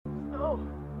No,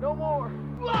 no more.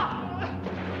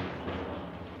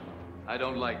 I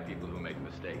don't like people who make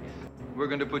mistakes. We're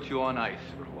going to put you on ice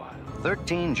for a while.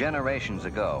 13 generations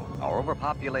ago, our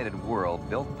overpopulated world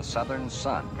built the Southern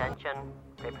Sun. Attention.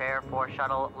 Prepare for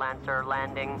shuttle Lancer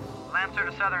landing. Lancer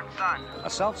to Southern Sun. A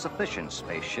self-sufficient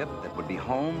spaceship that would be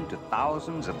home to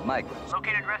thousands of migrants.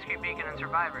 Located rescue beacon and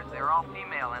survivors. They are all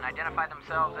female and identify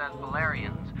themselves as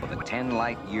Valerians. With a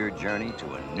 10-light-year journey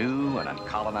to a new and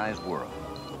uncolonized world.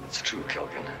 It's true,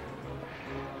 Kelvin.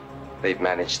 They've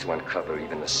managed to uncover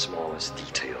even the smallest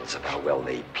details of our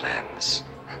well-laid plans.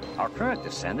 Our current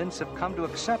descendants have come to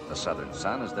accept the Southern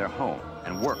Sun as their home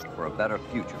and work for a better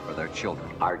future for their children.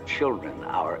 Our children,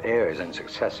 our heirs and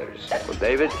successors. Well,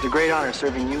 David, it's a great honor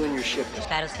serving you and your ship.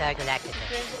 Battlestar Galactica.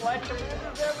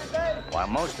 While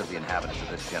most of the inhabitants of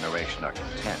this generation are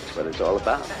content. That's what it's all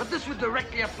about. But this would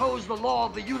directly oppose the law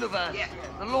of the universe. Yeah.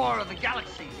 The law of the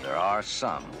galaxy. There are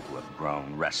some who have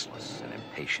grown restless and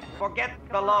impatient. Forget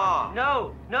the law.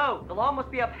 No. The law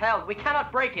must be upheld. We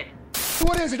cannot break it.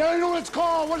 What is it? I don't know what it's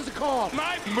called. What is it called?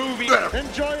 My movie.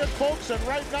 Enjoy it, folks, and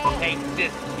right now. Take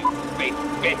this, you big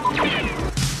bitch.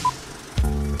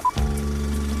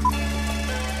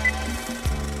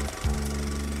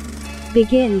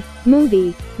 Begin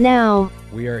movie now.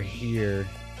 We are here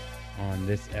on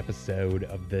this episode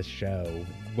of this show.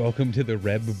 Welcome to the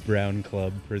Reb Brown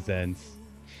Club presents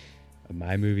a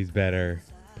My Movie's Better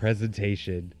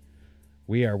presentation.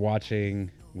 We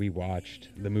watched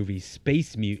the movie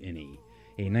Space Mutiny,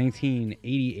 a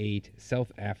 1988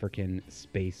 South African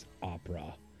space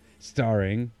opera,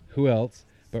 starring who else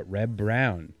but Reb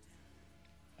Brown,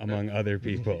 among other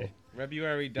people.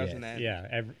 Rebuary doesn't end.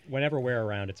 Yeah, whenever we're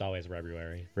around, it's always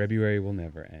Rebuary. Rebuary will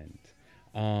never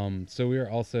end. So we are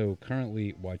also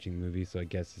currently watching movies, so I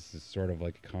guess this is sort of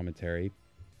like a commentary.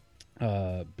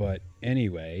 But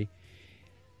anyway,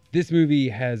 this movie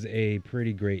has a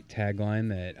pretty great tagline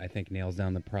that I think nails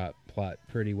down the plot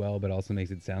pretty well, but also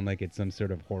makes it sound like it's some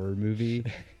sort of horror movie.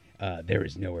 There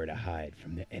is nowhere to hide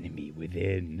from the enemy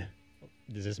within.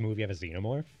 Does this movie have a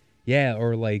xenomorph? Yeah,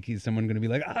 or like is someone going to be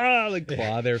like, like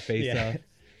claw their face off?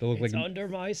 They'll look it's like under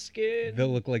my skin.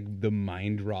 They'll look like the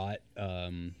Mind Rot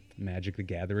Magic the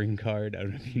Gathering card. I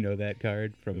don't know if you know that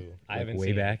card from I haven't way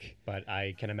seen back. It, but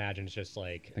I can imagine it's just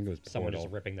like I think it was someone Portal.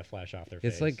 just ripping the flesh off their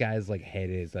face. It's like guys' like head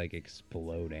is like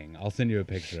exploding. I'll send you a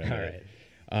picture of it.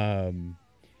 All right.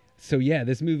 So yeah,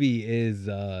 this movie is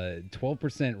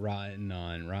 12% rotten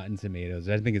on Rotten Tomatoes.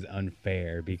 I think is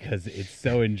unfair because it's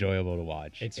so enjoyable to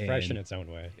watch. It's fresh in its own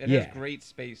way. It has great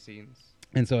space scenes.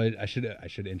 And so I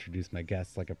should introduce my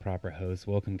guests like a proper host.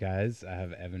 Welcome, guys. I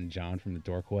have Evan and John from the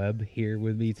Dork Web here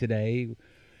with me today.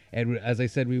 And as I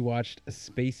said, we watched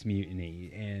Space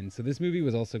Mutiny. And so this movie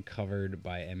was also covered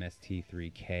by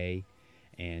MST3K.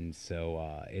 And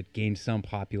so it gained some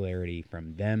popularity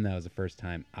from them. That was the first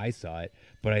time I saw it.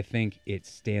 But I think it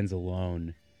stands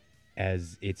alone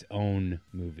as its own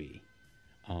movie.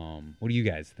 What do you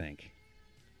guys think?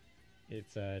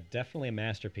 It's definitely a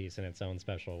masterpiece in its own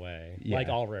special way, Yeah. like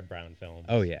all Reb Brown films.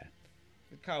 Oh, yeah.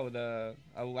 It's called a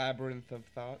labyrinth of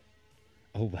thought.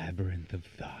 A labyrinth of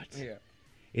thought. Yeah.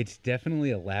 It's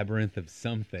definitely a labyrinth of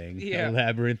something. Yeah. A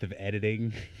labyrinth of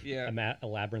editing. Yeah. A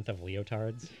labyrinth of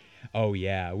leotards. Oh,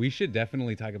 yeah. We should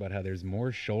definitely talk about how there's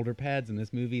more shoulder pads in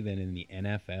this movie than in the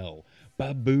NFL.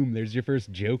 Ba-boom. There's your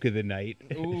first joke of the night.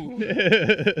 Ooh.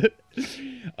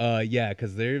 Yeah,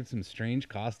 because there's some strange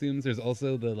costumes. There's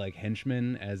also the, like,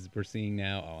 henchmen, as we're seeing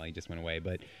now. Oh, he just went away.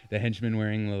 But the henchmen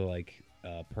wearing the, like,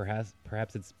 perhaps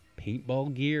it's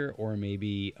paintball gear or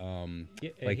maybe,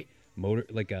 motor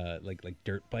like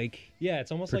dirt bike. Yeah,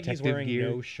 it's almost like he's wearing gear.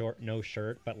 no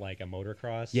shirt, but like a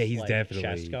motocross. Yeah, he's like, definitely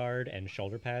chest guard and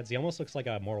shoulder pads. He almost looks like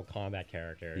a Mortal Kombat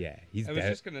character. Yeah, I was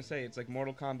just gonna say it's like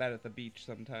Mortal Kombat at the beach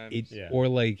sometimes. Or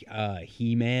like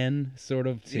He-Man sort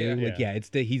of too. Yeah.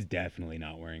 He's definitely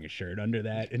not wearing a shirt under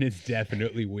that, and it's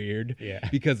definitely weird. Yeah,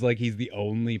 because like he's the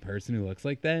only person who looks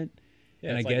like that. Yeah,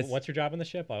 and it's I like, guess what's your job on the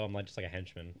ship? Oh, I'm like just like a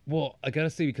henchman. Well, I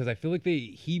gotta say because I feel like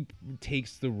he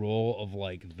takes the role of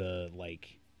like the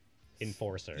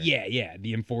enforcer. Yeah,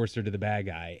 the enforcer to the bad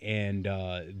guy, and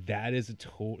that is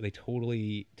they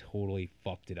totally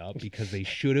fucked it up because they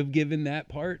should have given that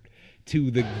part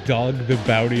to the Dog the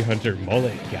Bounty Hunter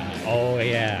mullet guy. Oh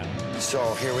yeah.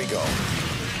 So here we go.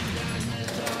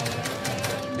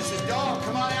 This is Dog.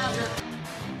 Come on out here.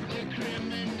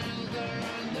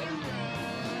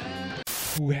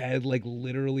 Who had like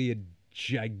literally a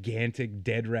gigantic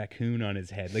dead raccoon on his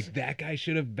head. Like that guy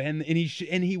should have been, and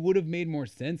he would have made more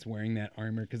sense wearing that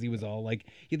armor because he was all like,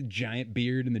 he had the giant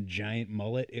beard and the giant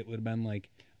mullet. It would have been like,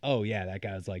 oh yeah, that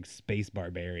guy's like space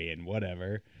barbarian,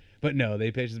 whatever. But no,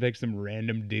 they just pick some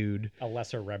random dude. A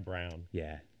lesser Reb Brown.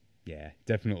 Yeah,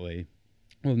 definitely.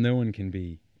 Well, no one can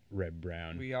be Reb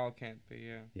Brown. We all can't be,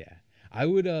 yeah. Yeah. I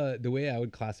would, the way I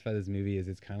would classify this movie is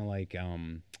it's kind of like,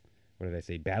 what did I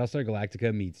say? Battlestar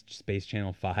Galactica meets Space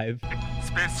Channel 5.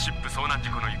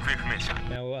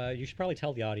 Now, you should probably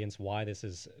tell the audience why this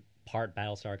is part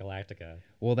Battlestar Galactica.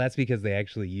 Well, that's because they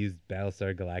actually used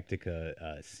Battlestar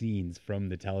Galactica scenes from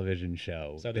the television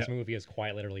show. So this movie is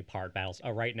quite literally part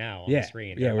Battlestar. Right now on the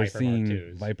screen. Yeah, we're Viper seeing Mark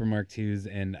IIs. Viper Mark IIs,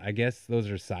 and I guess those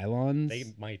are Cylons. They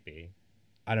might be.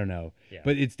 I don't know. Yeah.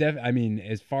 But it's I mean,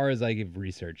 as far as I've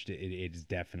researched it, it's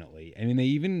definitely. I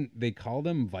mean, they call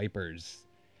them Vipers.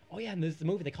 Oh yeah, in this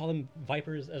movie they call them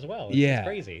Vipers as well. It's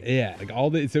crazy. Yeah,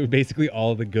 like so basically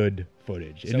all the good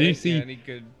footage. So and you see any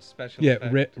good special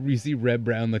effects. you see Reb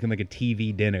Brown looking like a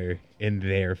TV dinner in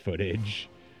their footage.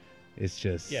 It's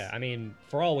just I mean,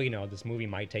 for all we know, this movie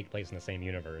might take place in the same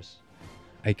universe.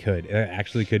 It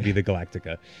actually could be the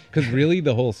Galactica, because really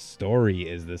the whole story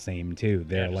is the same too.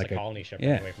 They're just like a colony ship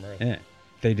running away from Earth. Yeah,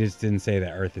 they just didn't say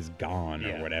that Earth is gone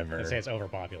or whatever. They say it's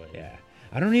overpopulated. Yeah.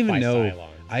 I don't even know.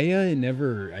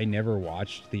 Cylons. I never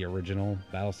watched the original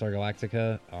Battlestar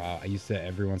Galactica. I used to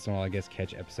every once in a while, I guess,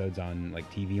 catch episodes on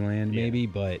like TV Land maybe,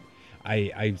 but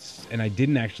I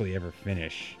didn't actually ever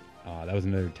finish. That was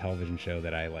another television show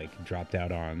that I like dropped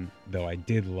out on. Though I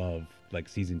did love like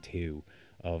season 2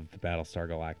 of the Battlestar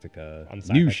Galactica On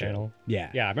the new Sci-Fi show. Channel. Yeah,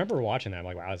 I remember watching that. I'm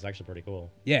like, wow, it's actually pretty cool.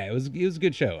 Yeah, it was a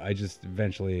good show. I just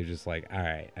eventually was just like, all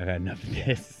right, I've had enough of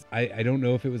this. I don't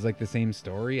know if it was like the same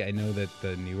story. I know that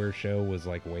the newer show was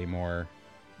like way more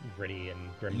gritty and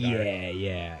grim.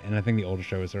 Yeah. And I think the older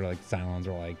show was sort of like Cylons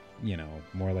were like,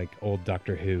 more like old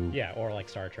Doctor Who. Yeah, or like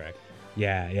Star Trek.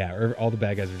 Yeah. Or all the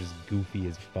bad guys are just goofy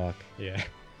as fuck. Yeah.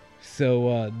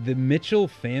 So the Mitchell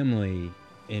family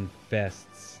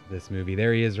infests this movie.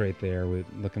 There he is right there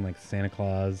looking like Santa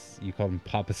Claus. You called him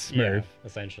Papa Smurf. Yeah,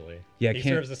 essentially. Yeah, he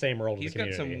serves the same role to the He's got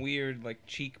community. some weird like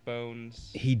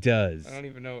cheekbones. He does. I don't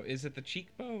even know. Is it the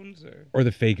cheekbones or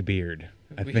the fake beard?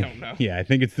 We don't know. Yeah, I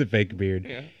think it's the fake beard.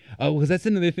 Yeah. Oh, because that's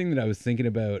another thing that I was thinking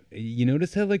about. You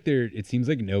notice how like it seems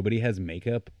like nobody has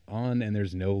makeup on and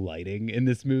there's no lighting in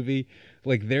this movie.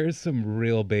 Like there's some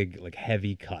real big like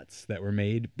heavy cuts that were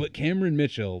made, but Cameron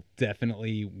Mitchell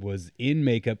definitely was in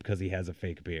makeup because he has a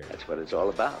fake beard. That's what it's all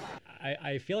about.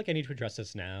 I feel like I need to address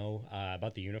this now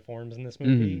about the uniforms in this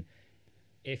movie. Mm-hmm.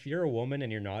 If you're a woman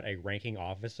and you're not a ranking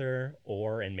officer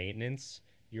or in maintenance,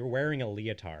 you're wearing a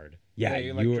leotard. Yeah,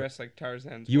 you like dressed like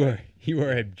Tarzan's You wife.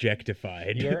 are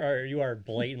objectified. You are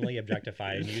blatantly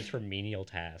objectified and used for menial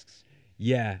tasks.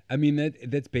 Yeah, I mean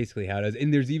that's basically how it is.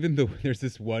 And there's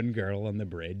this one girl on the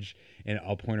bridge, and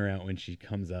I'll point her out when she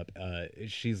comes up.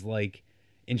 She's like,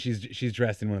 and she's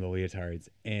dressed in one of the leotards,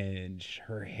 and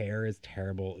her hair is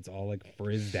terrible. It's all like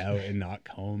frizzed out and not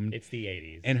combed. It's the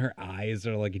 80s. And her eyes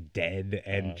are like dead,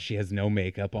 and she has no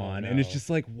makeup on, and it's just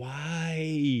like,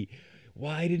 why?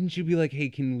 Why didn't you be like, hey,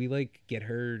 can we like get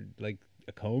her like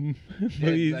a comb,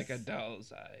 please? Like a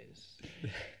doll's eyes.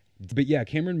 But yeah,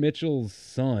 Cameron Mitchell's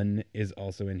son is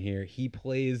also in here. He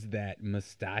plays that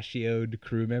mustachioed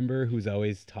crew member who's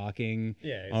always talking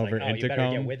over like, intercom. You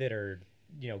better get with it or,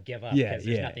 give up because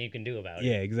there's nothing you can do about it.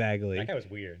 Yeah, exactly. That guy was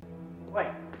weird. Wait,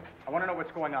 I want to know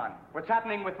what's going on. What's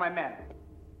happening with my men?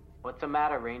 What's the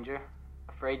matter, Ranger?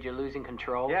 Afraid you're losing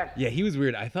control? Yes. Yeah, he was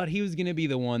weird. I thought he was going to be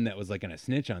the one that was like going to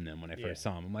snitch on them when I first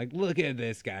saw him. I'm like, look at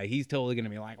this guy. He's totally going to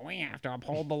be like, we have to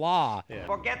uphold the law. Yeah.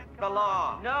 Forget the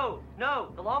law. No,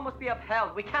 the law must be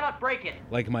upheld. We cannot break it.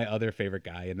 Like my other favorite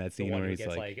guy in that The scene one where who he's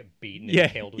gets like beaten and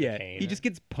impaled with a cane. He just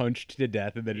gets punched to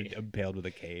death and then impaled with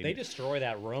a cane. They destroy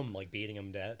that room, like beating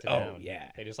him to Oh, down.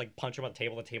 yeah. They just like punch him on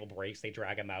the table breaks, they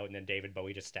drag him out, and then David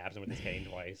Bowie just stabs him with his cane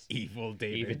twice. Evil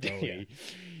David Bowie.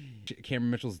 Yeah. Cameron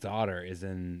Mitchell's daughter is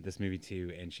in this movie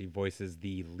too, and she voices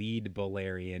the lead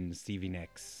Bolarian Stevie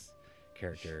Nicks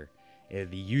character.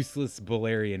 The useless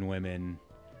Bolarian women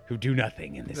who do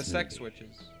nothing in this movie. The sex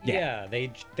switches. Yeah,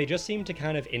 they just seem to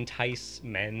kind of entice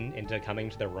men into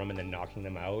coming to the room and then knocking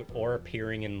them out, or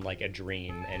appearing in like a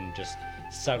dream and just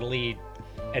subtly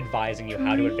advising you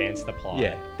how to advance the plot.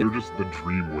 Yeah. They're just the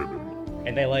dream women.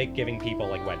 And they like giving people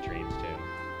like wet dreams too.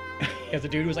 Because the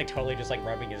dude was like totally just like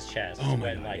rubbing his chest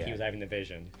when he was having the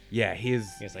vision. Yeah, he was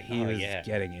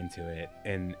getting into it,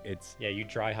 and it's you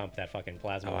dry hump that fucking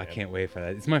plasma. Oh, I can't wait for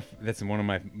that. That's one of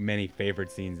my many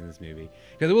favorite scenes in this movie.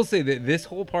 Because I will say that this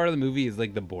whole part of the movie is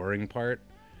like the boring part.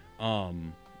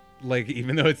 Like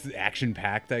even though it's action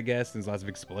packed, I guess, and there's lots of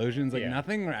explosions, like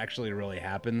nothing actually really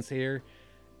happens here.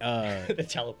 The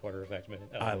teleporter effect, man.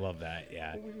 I love that.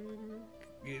 Yeah.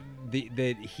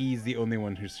 that he's the only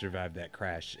one who survived that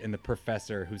crash, and the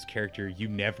professor whose character you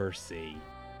never see.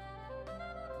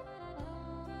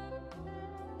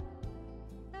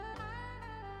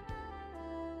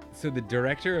 So the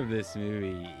director of this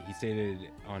movie, he stated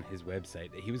on his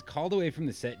website that he was called away from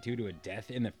the set due to a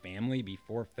death in the family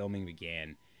before filming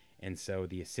began. And so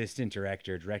the assistant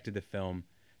director directed the film,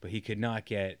 but he could not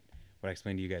get what I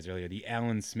explained to you guys earlier, the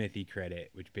Alan Smithy credit,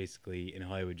 which basically in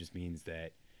Hollywood just means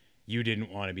that you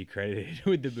didn't want to be credited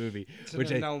with the movie. It's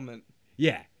an annulment.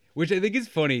 Yeah, which I think is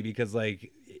funny because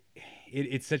like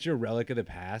it's such a relic of the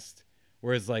past.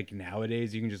 Whereas, like,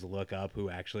 nowadays, you can just look up who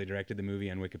actually directed the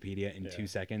movie on Wikipedia in 2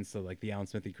 seconds. So, like, the Alan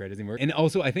Smithy credit doesn't work. And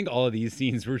also, I think all of these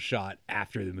scenes were shot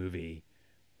after the movie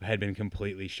had been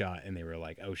completely shot. And they were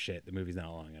like, oh, shit, the movie's not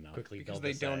long enough. Because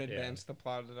they don't advance the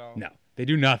plot at all. No, they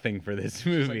do nothing for this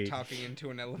movie. It's like talking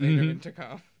into an elevator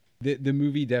intercom. The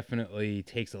movie definitely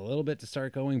takes a little bit to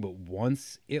start going. But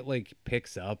once it, like,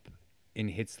 picks up and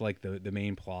hits, like, the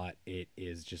main plot, it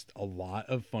is just a lot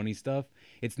of funny stuff.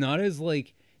 It's not as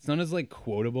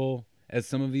quotable as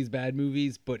some of these bad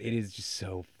movies, but it is just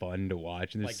so fun to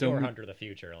watch. And there's like so Door Hunter of the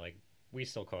Future, like we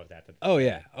still quote that. Oh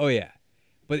yeah.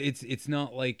 But it's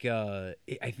not like I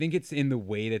think it's in the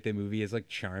way that the movie is like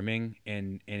charming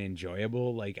and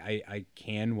enjoyable. Like I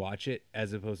can watch it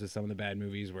as opposed to some of the bad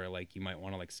movies where like you might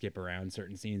want to like skip around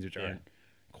certain scenes which aren't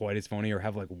quite as funny or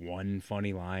have like one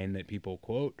funny line that people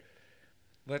quote.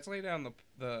 Let's lay down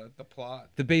the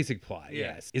plot. The basic plot,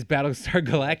 yes, is Battlestar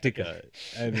Galactica.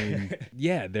 I mean,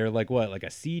 yeah, they're like what, like a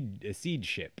seed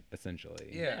ship, essentially.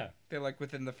 Yeah, they're like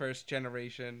within the first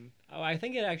generation. Oh, I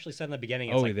think it actually said in the beginning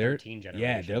it's like 13 generations.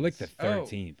 Yeah, they're like the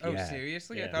 13th. Oh,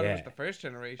 seriously? Yeah. I thought it was the first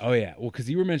generation. Oh yeah, well, because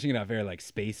you were mentioning it off air, like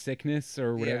space sickness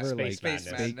or whatever, space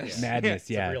madness. Madness,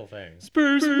 It's a real thing.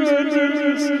 Space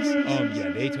madness. Yeah,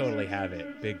 they totally have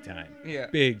it, big time. Yeah,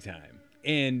 big time.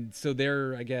 And so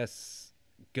they're, I guess,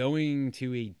 going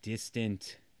to a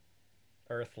distant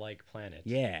Earth-like planet.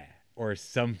 Yeah, or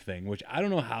something, which I don't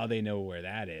know how they know where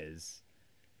that is.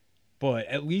 But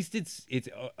at least it's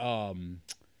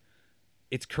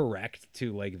correct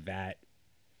to like that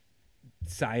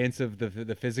science of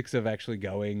the physics of actually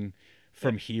going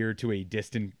from here to a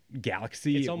distant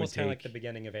galaxy. It's almost kind of like the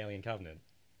beginning of Alien Covenant.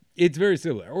 It's very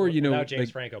similar, or without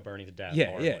James Franco burning to death.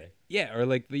 Yeah, or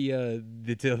like the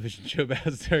television show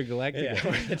Battlestar Galactica.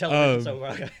 Yeah, the television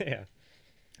show. Yeah.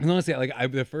 Honestly,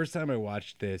 like the first time I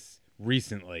watched this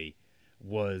recently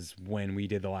was when we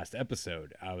did the last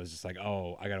episode. I was just like,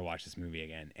 oh, I gotta watch this movie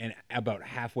again. And about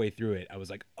halfway through it, I was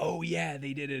like, oh yeah,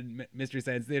 they did a Mystery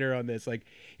Science Theater on this. Like,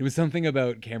 it was something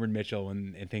about Cameron Mitchell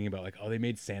and thinking about like, oh, they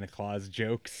made Santa Claus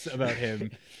jokes about him.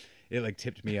 It like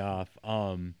tipped me off.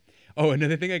 Oh,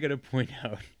 another thing I gotta point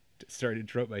out. Sorry to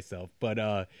interrupt myself, but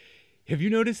have you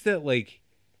noticed that like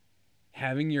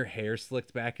having your hair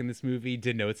slicked back in this movie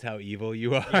denotes how evil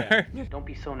you are? Yeah. Don't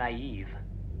be so naive.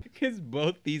 Because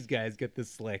both these guys get the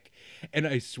slick, and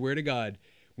I swear to God,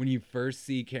 when you first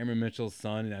see Cameron Mitchell's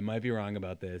son, and I might be wrong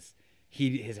about this,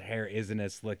 his hair isn't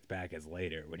as slicked back as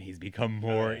later when he's become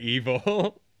more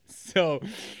evil. So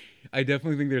I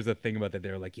definitely think there's a thing about that.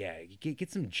 They're like, yeah,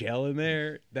 get some gel in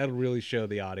there. That'll really show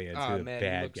the audience who the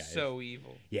bad guys. So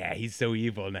evil. Yeah, he's so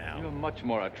evil now. You're much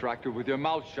more attractive with your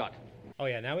mouth shut. Oh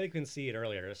yeah, now we can see it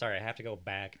earlier. Sorry, I have to go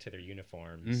back to their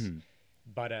uniforms. Mm-hmm.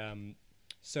 But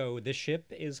so this ship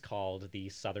is called the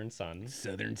Southern Sun.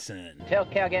 Southern Sun. Tell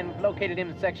Calgan we've located him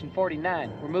in section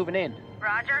 49. We're moving in.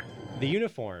 Roger. The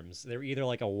uniforms, they're either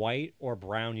like a white or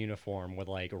brown uniform with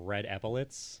like red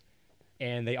epaulets.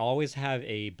 And they always have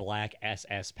a black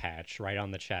SS patch right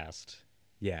on the chest.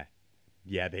 Yeah.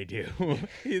 Yeah, they do.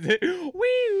 Wee,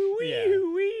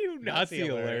 Nazi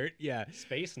alert. Yeah.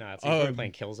 Space Nazis. We're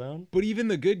playing Killzone. But even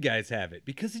the good guys have it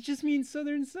because it just means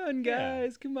Southern Sun,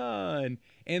 guys. Yeah. Come on.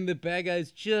 And the bad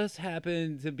guys just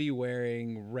happen to be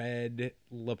wearing red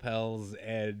lapels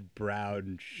and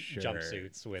brown shirts.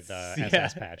 Jumpsuits with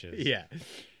SS patches. Yeah.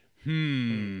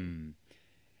 And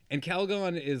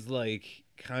Calgon is like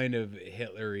kind of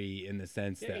Hitler-y in the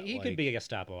sense that he could be a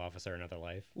Gestapo officer in another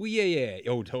life. Well, yeah.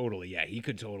 Oh, totally. Yeah, he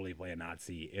could totally play a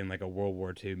Nazi in like a World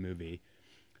War II movie,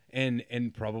 and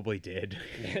probably did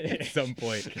at some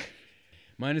point.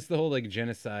 Minus the whole like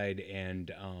genocide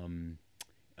and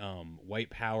white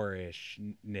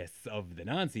power-ishness of the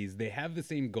Nazis, they have the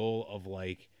same goal of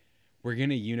like, we're going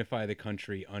to unify the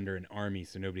country under an army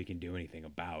so nobody can do anything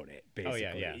about it, basically.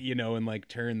 Oh, yeah. You know, and like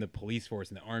turn the police force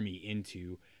and the army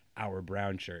into our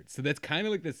brown shirts. So that's kind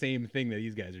of like the same thing that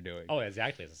these guys are doing. Oh,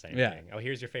 exactly the same thing. Oh,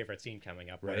 here's your favorite scene coming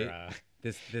up, right? Where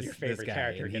Your favorite guy,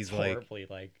 character and gets he's like,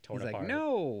 horribly torn he's apart. like,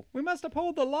 no, we must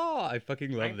uphold the law. I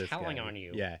fucking love this guy. I'm telling on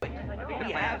you. Yeah.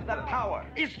 We have the power.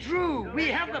 It's true. We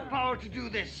have the power to do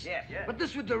this. Yes. But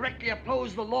this would directly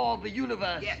oppose the law of the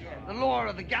universe. Yes. The law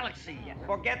of the galaxy.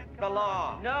 Forget the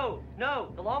law. No.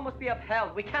 The law must be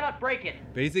upheld. We cannot break it.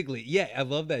 Basically, yeah, I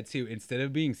love that too. Instead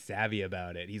of being savvy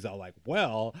about it, he's all like,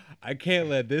 well, I can't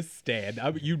let this stand.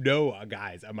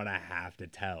 Guys, I'm going to have to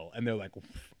tell. And they're like,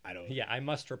 I don't. Yeah, I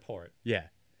must report. Yeah.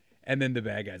 And then the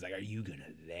bad guy's like, are you going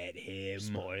to let him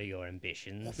spoil your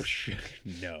ambitions?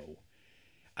 No.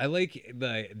 I like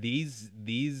these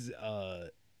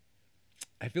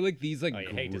I feel like these like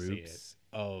groups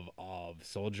of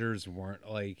soldiers weren't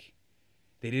like,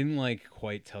 they didn't like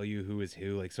quite tell you who is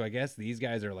who. Like, so I guess these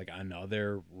guys are like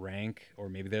another rank, or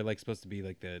maybe they're like supposed to be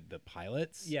like the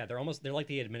pilots. Yeah, they're like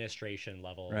the administration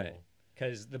level. Right.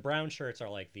 Because the brown shirts are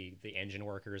like the engine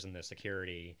workers and the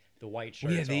security. The white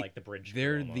shirts are like the bridge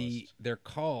crew almost.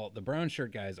 The brown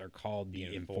shirt guys are called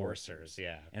the enforcers.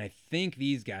 Yeah. And I think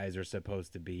these guys are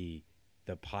supposed to be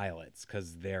the pilots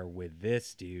because they're with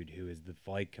this dude who is the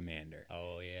flight commander.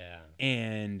 Oh yeah.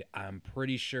 And I'm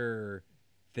pretty sure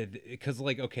that, because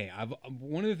like, okay,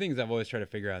 one of the things I've always tried to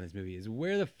figure out in this movie is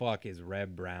where the fuck is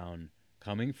Reb Brown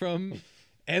coming from,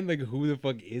 and like who the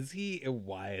fuck is he and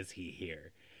why is he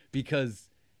here? Because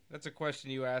that's a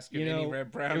question you ask in any Reb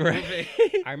Brown right? movie.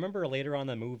 I remember later on in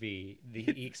the movie,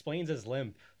 he explains his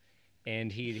limp,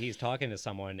 and he's talking to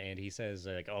someone, and he says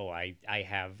like, "Oh, I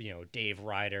have Dave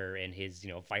Ryder and his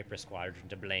Viper Squadron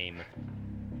to blame."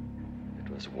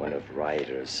 It was one of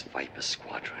Ryder's Viper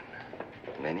Squadron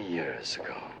many years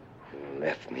ago who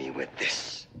left me with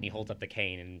this. He holds up the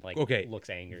cane and looks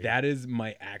angry. That is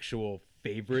my actual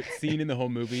favorite scene in the whole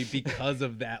movie because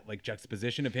of that like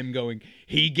juxtaposition of him going,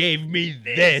 he gave me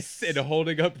this, and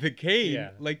holding up the cane.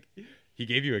 Yeah. Like, he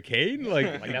gave you a cane? Like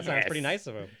that sounds pretty nice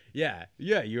of him. Yeah.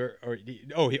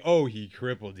 He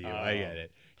crippled you. I get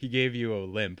it. He gave you a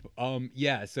limp.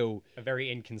 So a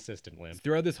very inconsistent limp.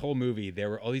 Throughout this whole movie,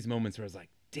 there were all these moments where I was like,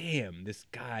 damn, this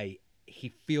guy, he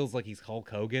feels like he's Hulk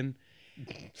Hogan.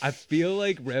 I feel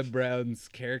like Reb Brown's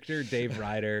character, Dave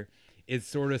Ryder, is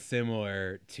sort of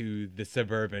similar to the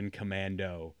Suburban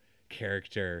Commando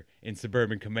character in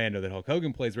Suburban Commando that Hulk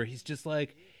Hogan plays, where he's just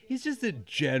a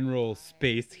general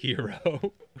space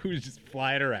hero who's just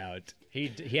flying around. He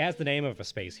has the name of a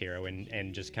space hero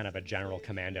and just kind of a general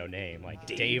commando name, like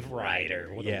Dave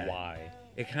Ryder with a Y.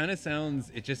 It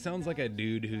just sounds like a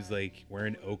dude who's like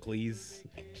wearing Oakleys,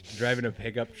 driving a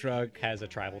pickup truck. Has a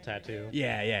tribal tattoo.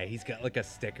 Yeah. He's got like a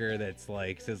sticker that's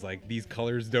like, says like, these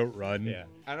colors don't run. Yeah.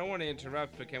 I don't want to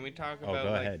interrupt, but can we talk about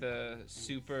like the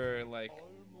super like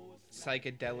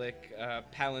psychedelic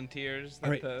palantirs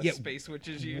that the space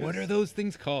witches use? What are those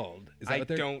things called? Is that what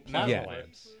they're... don't know.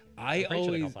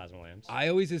 Plasma lamps. I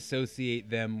always associate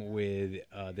them with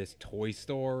this toy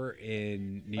store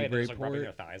in Newburyport. Like rubbing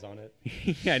their thighs on it.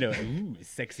 Yeah, I know. Ooh,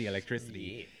 sexy electricity.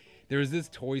 Yeah. There was this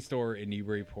toy store in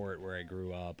Newburyport where I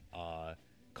grew up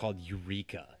called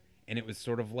Eureka, and it was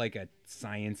sort of like a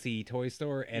science-y toy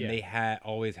store, and they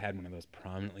always had one of those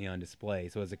prominently on display.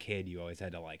 So as a kid, you always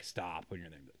had to like stop when you're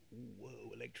there.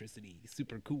 Whoa, electricity,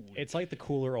 super cool. It's like the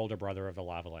cooler older brother of the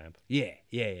lava lamp. Yeah.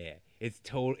 It's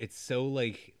so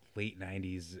like late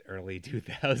 90s, early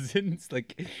 2000s.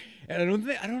 Like, and I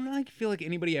don't feel like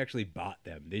anybody actually bought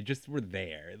them. They just were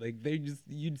there. Like,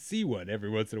 you'd see one every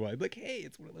once in a while. Like, hey,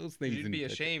 it's one of those things. You'd be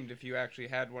ashamed if you actually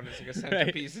had one as like a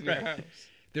centerpiece in your house.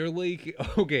 They're like,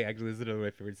 okay, actually, this is another of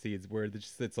my favorite scenes where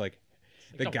it's like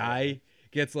the guy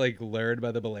gets like lured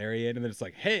by the Balerian, and then it's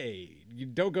like, hey, you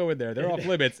don't go in there. They're off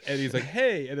limits. And he's like,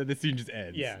 hey, and then the scene just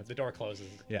ends. Yeah, the door closes.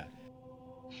 Yeah.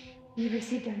 We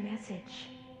received our message.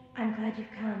 I'm glad you've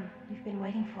come. We've been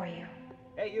waiting for you.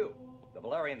 Hey, you. The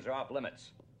Valerians are off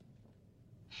limits.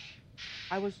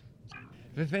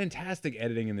 The fantastic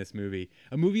editing in this movie.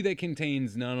 A movie that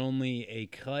contains not only a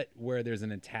cut where there's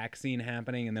an attack scene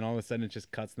happening and then all of a sudden it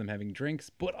just cuts them having drinks,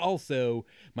 but also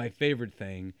my favorite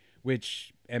thing,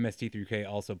 which MST3K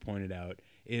also pointed out,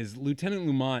 is Lieutenant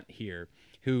Lumont here,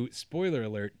 who, spoiler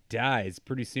alert, dies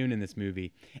pretty soon in this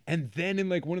movie. And then in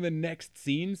like one of the next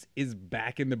scenes is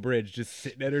back in the bridge just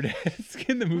sitting at her desk,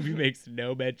 and the movie makes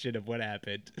no mention of what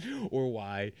happened or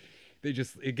why. They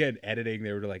just, again, editing,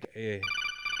 they were like,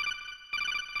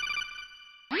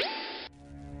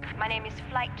 My name is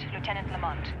Flight Lieutenant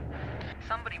Lamont.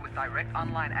 Somebody with direct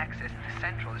online access to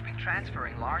Central has been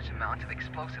transferring large amounts of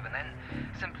explosive and then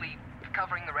simply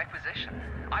covering the requisition.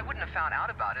 I wouldn't have found out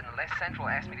about it unless Central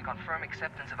asked me to confirm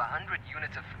acceptance of 100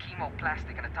 units of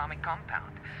chemoplastic and atomic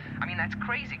compound. I mean, that's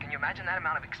crazy. Can you imagine that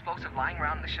amount of explosive lying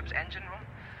around in the ship's engine room?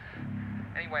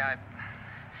 Anyway,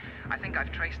 I think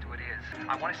I've traced who it is.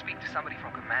 I want to speak to somebody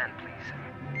from command, please.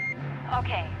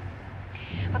 Okay.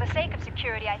 For the sake of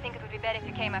security, I think it would be better if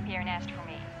you came up here and asked for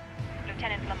me.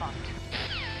 Lieutenant Lamont.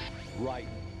 Right.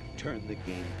 Turn the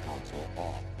game console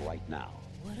off right now.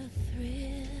 What a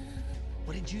thrill.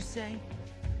 What did you say?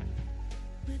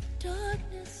 With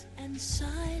darkness and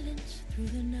silence through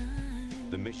the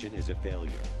night. The mission is a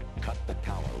failure. Cut the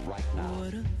tower right now.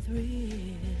 What a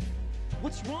thrill.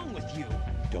 What's wrong with you?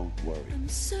 Don't worry. I'm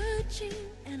searching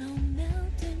and I'll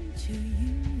melt into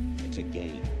you. It's a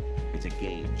game. It's a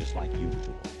game just like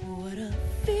usual. What a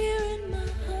fear in my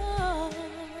heart.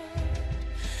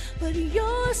 But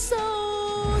you're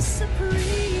so supreme.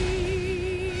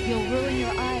 You'll ruin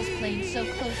your eyes playing so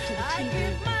close to the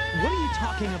TV. What are you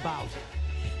talking about?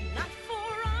 Not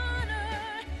for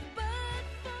honor, but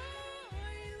for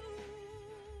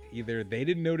you. Either they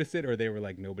didn't notice it or they were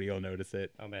like, nobody will notice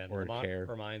it. Oh man, or care.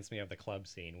 Reminds me of the club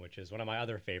scene, which is one of my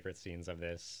other favorite scenes of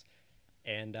this.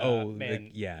 And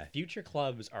yeah, future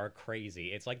clubs are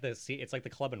crazy. It's like the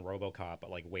club in RoboCop,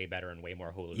 but like way better and way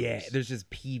more hula hoops. Yeah, there's just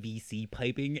PVC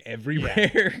piping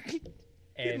everywhere. Yeah.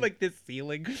 And like this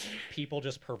ceiling, people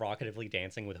just provocatively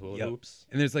dancing with hula hoops.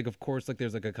 And there's like, of course, like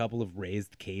there's like a couple of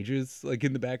raised cages like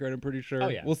in the background. I'm pretty sure. Oh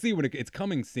yeah, we'll see when it's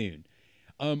coming soon.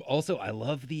 Also, I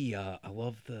love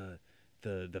the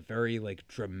very like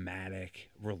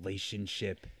dramatic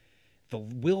relationship. The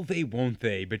will they, won't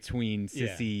they between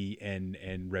Sissy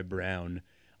and Red Brown,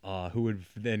 who would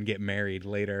then get married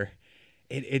later.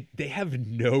 They have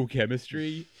no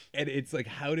chemistry, and it's like,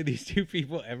 how do these two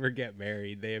people ever get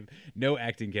married? They have no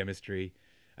acting chemistry.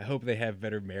 I hope they have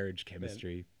better marriage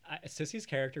chemistry. Sissy's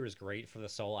character is great for the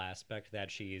sole aspect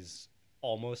that she's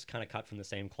almost kind of cut from the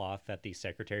same cloth that the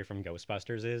secretary from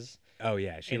Ghostbusters is. Oh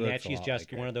yeah, and that she's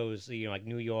just like one of those, like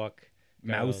New York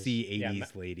mousy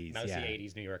 80s ladies. Mousy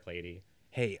 80s New York lady.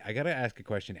 Hey, I gotta ask a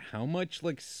question. How much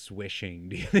like swishing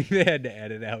do you think they had to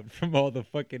edit out from all the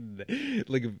fucking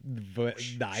like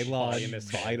nylon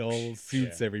vinyl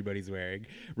suits everybody's wearing?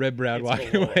 Red Brown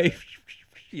walking away.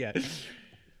 Yeah.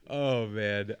 Oh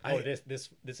man. This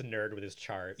nerd with his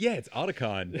chart. Yeah, it's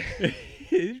Otacon.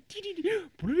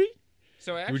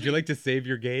 So actually, would you like to save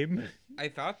your game? I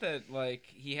thought that like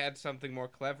he had something more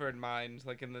clever in mind,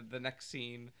 like in the next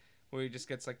scene, where he just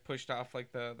gets like pushed off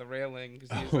like the railing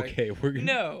because he's we're gonna,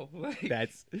 no. Like,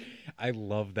 I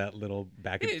love that little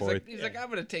back and forth. He's like, I'm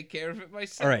gonna take care of it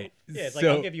myself. All right. Yeah, it's like,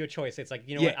 I'll give you a choice. It's like,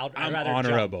 you know what? I'd rather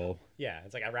honorable. Jump. Yeah,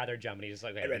 it's like, I'd rather jump, and he's just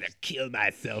like, I'd rather kill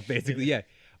myself, basically. Yeah.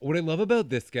 What I love about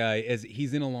this guy is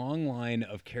he's in a long line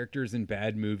of characters in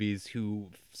bad movies who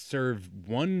serve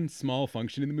one small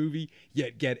function in the movie,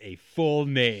 yet get a full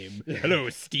name. Hello,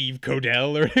 Steve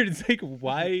Codell. Or it's like,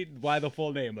 why the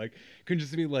full name? Like, couldn't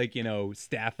just be like,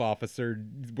 staff officer,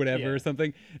 whatever or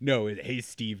something. No, hey,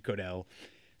 Steve Codell.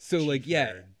 So like,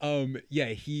 Calgon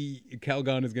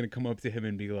is gonna come up to him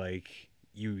and be like,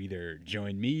 you either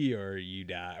join me or you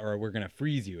die, or we're gonna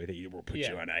freeze you. I think we'll put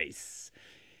you on ice.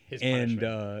 And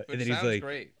then he's like,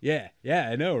 great. Yeah,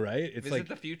 I know, right? It's visit like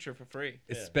the future for free,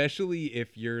 especially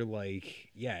if you're like,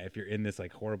 if you're in this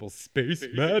like horrible space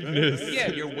madness.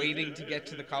 Yeah, you're waiting to get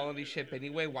to the colony ship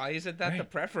anyway. Why isn't that the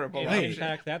preferable option? In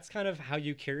fact, that's kind of how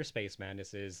you cure space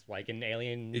madness. Is like in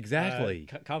Alien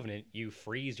Covenant, you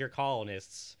freeze your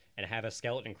colonists and have a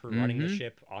skeleton crew running the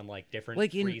ship on like different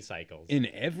freeze cycles. In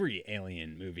every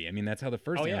Alien movie, I mean, that's how the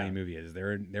first Alien movie is.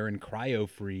 They're in cryo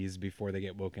freeze before they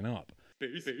get woken up.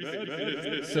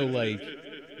 So like,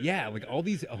 like all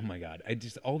these, oh my god,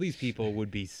 all these people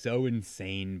would be so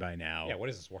insane by now. Yeah, what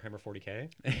is this, Warhammer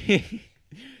 40K?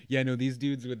 Yeah, no, these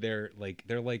dudes with they're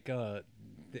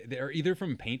either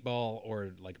from paintball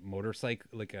or like motorcycle,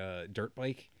 like a dirt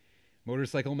bike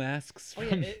motorcycle masks. Oh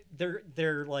yeah,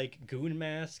 their like goon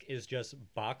mask is just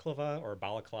baklava or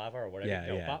balaclava or whatever.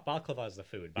 Yeah. Balaclava is the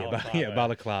food.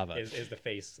 Balaclava is the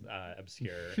face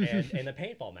obscure, and the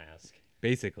paintball mask.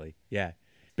 Basically, yeah.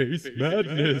 Space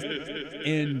madness.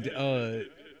 And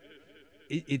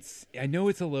it's I know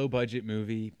it's a low budget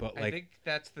movie, but like I think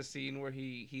that's the scene where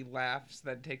he laughs,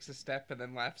 then takes a step, and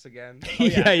then laughs again.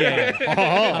 Yeah.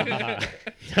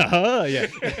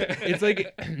 It's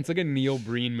like a Neil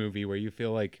Breen movie where you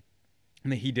feel like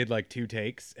he did like 2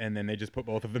 takes and then they just put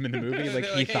both of them in the movie. Like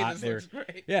he thought they were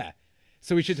yeah.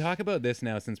 So we should talk about this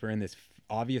now since we're in this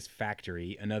obvious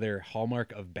factory, another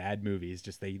hallmark of bad movies.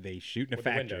 Just they shoot in a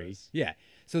factory. Yeah.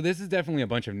 So this is definitely a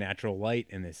bunch of natural light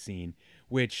in this scene,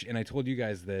 which, and I told you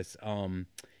guys this,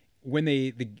 when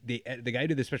the guy who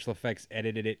did the special effects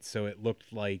edited it so it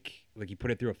looked like like he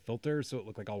put it through a filter, so it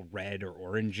looked like all red or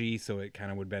orangey. So it kind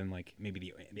of would have been like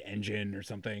maybe the engine or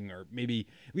something, or maybe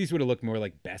at least would have looked more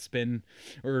like Bespin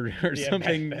or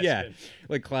something. Bespin. Yeah,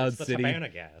 like Cloud it's the City. Havana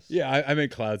gas. Yeah, I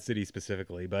meant Cloud City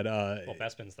specifically, but well,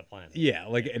 Bespin's the planet. Yeah,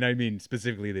 like, and I mean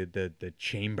specifically the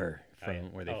chamber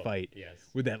from where they fight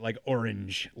with that like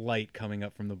orange light coming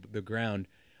up from the ground.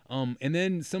 And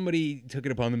then somebody took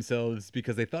it upon themselves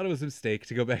because they thought it was a mistake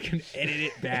to go back and edit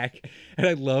it back. And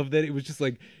I love that it was just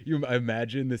like, I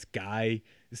imagine this guy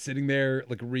sitting there,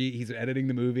 like he's editing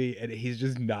the movie and he's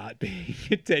just not paying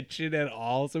attention at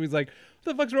all. So he's like,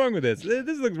 what the fuck's wrong with this?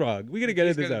 This looks wrong. We gotta get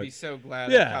this out. He's gonna be so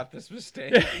glad I caught this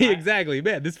mistake. Exactly.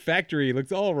 Man, this factory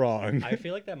looks all wrong. I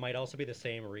feel like that might also be the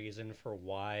same reason for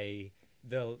why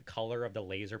the color of the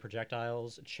laser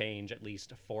projectiles change at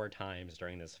least 4 times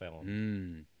during this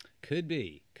film. Could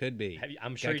be.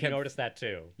 I'm sure you noticed that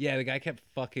too. Yeah, the guy kept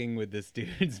fucking with this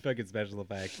dude's fucking special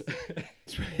effects.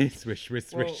 Swish.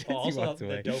 Well, also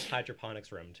the dope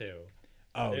hydroponics room too.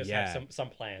 Oh, they just yeah. have some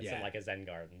plants in like a Zen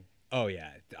garden. Oh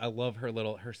yeah, I love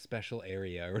her special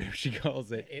area or whatever she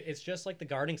calls it. It's just like the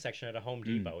gardening section at a Home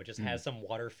Depot. It just has some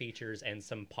water features and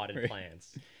some potted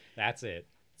plants. That's it.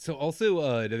 So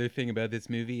also another thing about this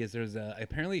movie is there's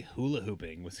apparently hula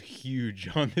hooping was huge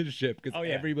on this ship because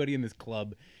everybody in this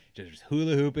club just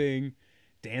hula hooping,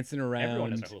 dancing around. Everyone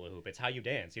does a hula hoop. It's how you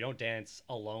dance. You don't dance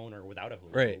alone or without a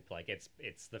hula hoop. Like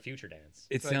it's the future dance.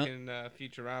 It's like in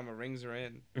Futurama, rings are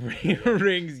in.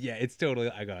 Rings, yeah, it's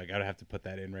totally. I gotta have to put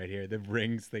that in right here. The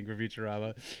rings thing for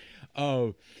Futurama.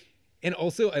 Oh. And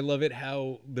also, I love it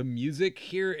how the music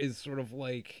here is sort of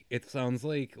like, it sounds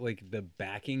like the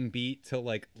backing beat to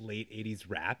like late 80s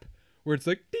rap, where it's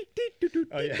like,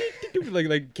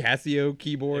 like Casio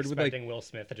keyboard expecting with like Will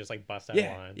Smith to just like bust out a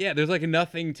line. Yeah, there's like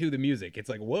nothing to the music. It's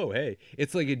like, whoa, hey.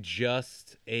 It's like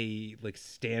just a like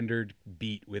standard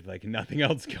beat with like nothing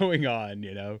else going on,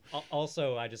 you know?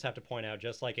 Also, I just have to point out,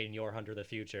 just like in Your Hunter the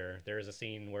Future, there is a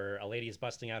scene where a lady is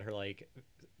busting out her like,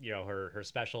 her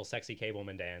special sexy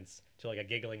cableman dance to like a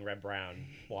giggling Reb Brown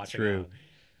watching. True.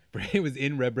 It was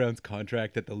in Reb Brown's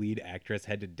contract that the lead actress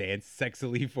had to dance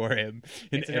sexily for him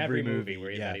in every movie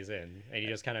where that he's in, and he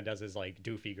just kind of does his like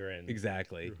doofy grin.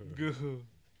 Exactly.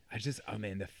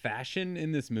 The fashion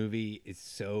in this movie is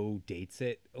so dates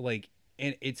it, like,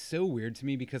 and it's so weird to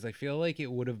me because I feel like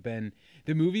the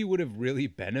movie would have really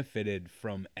benefited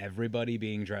from everybody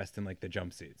being dressed in like the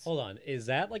jumpsuits. Hold on, is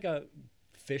that like a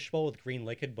fishbowl with green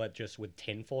liquid but just with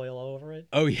tinfoil over it?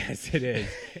 Oh yes, it is.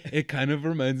 It kind of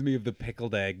reminds me of the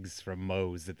pickled eggs from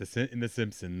Moe's in The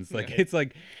Simpsons. Like it's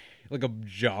like a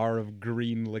jar of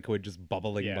green liquid just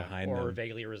bubbling behind them. Or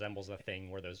vaguely resembles the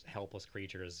thing where those helpless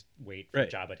creatures wait for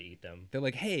Jabba to eat them. They're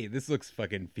like, hey, this looks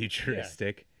fucking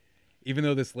futuristic. Even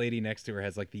though this lady next to her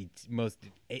has like the most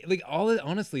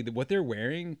honestly, what they're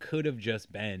wearing could have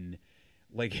just been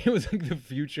like, it was like the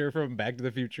future from Back to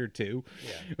the Future 2.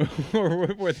 Yeah. or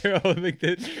where they're all like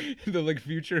the like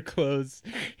future clothes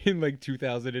in like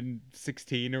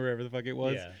 2016 or wherever the fuck it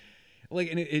was. Yeah. Like,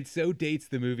 and it so dates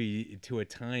the movie to a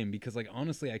time because like,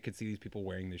 honestly, I could see these people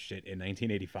wearing this shit in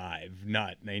 1985,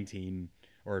 not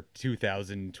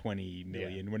 2020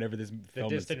 million, whenever this film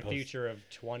the is distant future of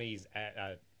 20s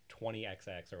at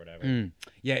 20XX or whatever.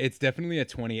 Yeah, it's definitely a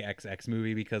 20XX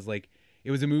movie because like, it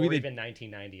was a movie or even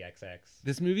 1990 XX.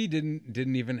 This movie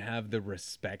didn't even have the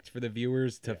respect for the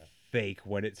viewers to fake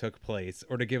when it took place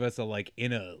or to give us a like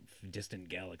in a distant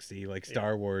galaxy like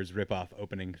Star Wars ripoff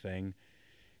opening thing.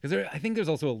 Because I think there's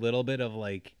also a little bit of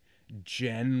like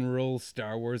general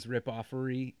Star Wars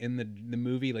ripoffery in the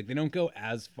movie. Like they don't go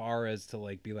as far as to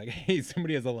like be like, hey,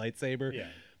 somebody has a lightsaber. Yeah.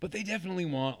 But they definitely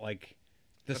want like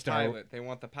the pilot. They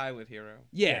want the pilot hero.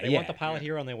 Yeah, they want the pilot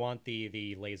hero and they want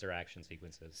the laser action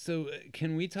sequences. So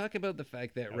can we talk about the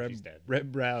fact that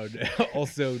Reb Brown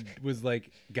also was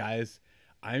like, guys,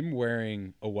 I'm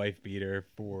wearing a wife beater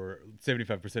for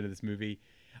 75% of this movie.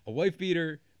 A wife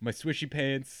beater, my swishy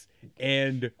pants,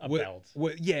 and a belt.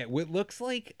 What looks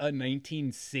like a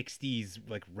 1960s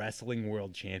like wrestling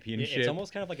world championship. It's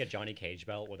almost kind of like a Johnny Cage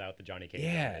belt without the Johnny Cage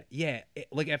belt. Yeah.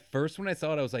 Like at first when I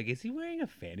saw it, I was like, is he wearing a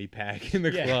fanny pack in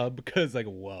the club? Because like,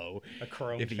 whoa, a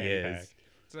chrome if he fanny is. pack.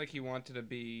 It's like he wanted to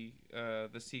be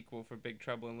the sequel for Big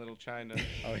Trouble in Little China.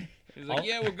 He's like,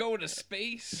 yeah, we're going to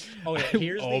space.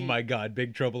 Oh my God,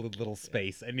 Big Trouble in Little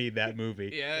Space. I need that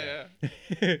movie. Yeah.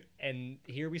 And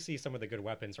here we see some of the good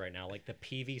weapons right now, like the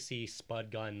PVC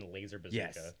spud gun laser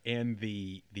bazooka. Yes, and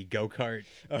the go-kart.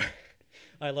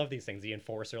 I love these things. The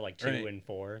Enforcer, like 2 and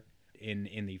 4.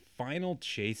 In the final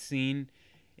chase scene,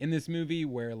 in this movie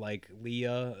where like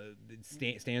Leah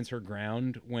stands her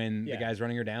ground when the guy's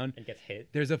running her down and gets hit.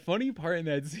 There's a funny part in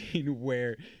that scene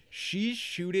where she's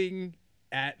shooting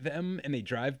at them and they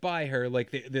drive by her,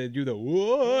 like they do the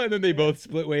whoa, and then they both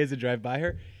split ways and drive by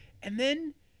her, and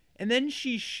then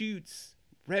she shoots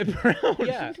Red Brown.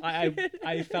 Yeah,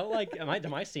 I felt like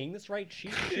am I seeing this right? She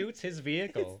shoots his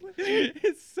vehicle.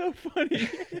 It's so funny.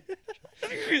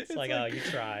 It's like, oh, you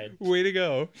tried. Way to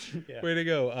go. Yeah. Way to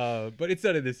go. But it's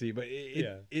not in the scene. But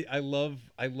I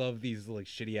love these like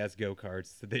shitty ass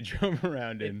go-karts that they drove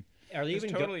around in. Are they even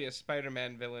totally a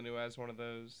Spider-Man villain who has one of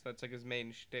those? That's like his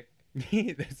main shtick.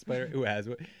 The Spider who has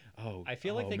what? Oh, I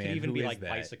feel like they could even be like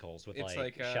bicycles with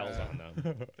like shells on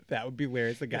them. That would be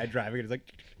hilarious. The guy driving it is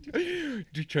like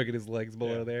just chugging his legs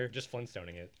below there, just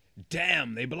Flintstoning it.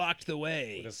 Damn, they blocked the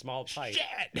way with a small pipe.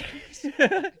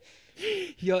 Shit.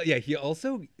 He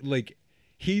also like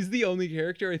he's the only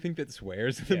character I think that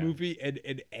swears in the movie,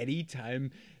 and any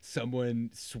time someone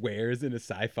swears in a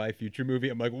sci-fi future movie,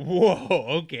 I'm like, whoa,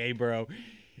 okay, bro.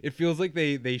 It feels like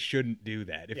they shouldn't do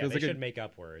that. It feels they like should make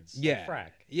up words. Yeah, like frack.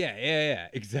 Yeah,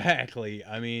 exactly.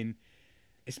 I mean,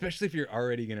 especially if you're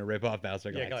already gonna rip off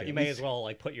Battlestar Galactica, you may as well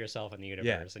like put yourself in the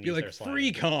universe and be use like their slang.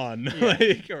 Freecon,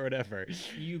 like or whatever.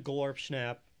 You glorp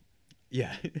schnapp.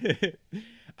 Yeah.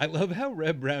 I love how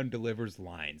Red Brown delivers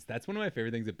lines. That's one of my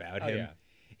favorite things about him. Yeah.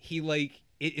 He like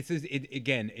it says it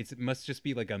again. It must just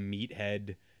be like a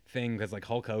meathead thing because like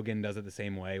Hulk Hogan does it the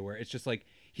same way, where it's just like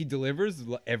he delivers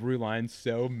every line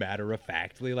so matter of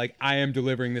factly. Like I am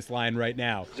delivering this line right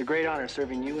now. It's a great honor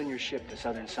serving you and your ship, the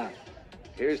Southern Sun.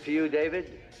 Here's to you,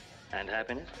 David, and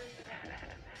happiness.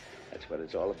 That's what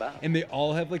it's all about. And they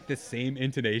all have like the same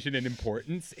intonation and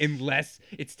importance, unless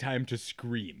it's time to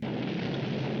scream.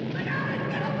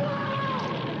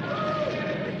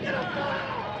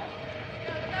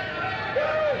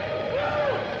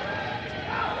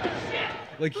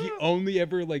 Like he only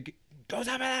ever like goes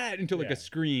up into like a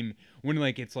scream when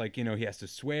like it's like, you know, he has to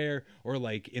swear, or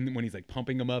like when he's like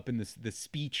pumping him up in the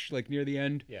speech like near the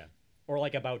end. Yeah. Or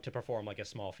like about to perform like a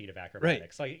small feat of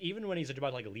acrobatics. Like even when he's about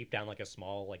to like leap down like a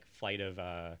small like flight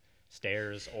of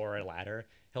stairs or a ladder,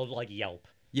 he'll like yelp.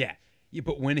 Yeah,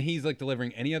 but when he's like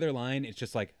delivering any other line, it's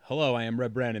just like, hello, I am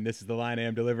Red Brown and this is the line I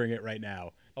am delivering it right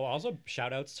now. Oh, also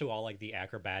shout outs to all like the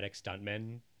acrobatic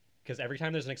stuntmen. Because every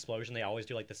time there's an explosion, they always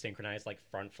do like the synchronized like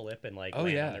front flip and like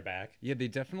land on their back. Yeah, they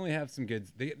definitely have some good.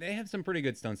 They have some pretty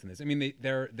good stunts in this. I mean,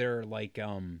 they're like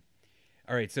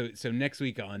all right, so next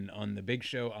week on the big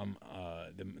show,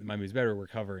 My Movie's Better, we're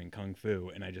covering Kung Fu,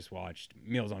 and I just watched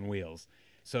Meals on Wheels.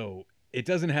 So it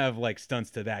doesn't have like stunts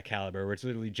to that caliber, where it's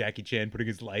literally Jackie Chan putting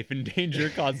his life in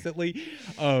danger constantly.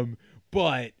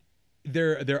 But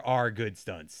there are good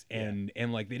stunts, and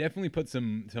like they definitely put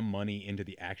some money into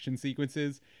the action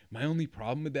sequences. My only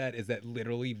problem with that is that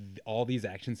literally all these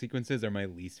action sequences are my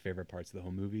least favorite parts of the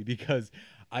whole movie, because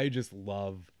I just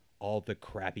love all the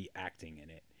crappy acting in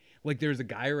it. Like there's a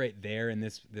guy right there in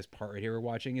this part right here we're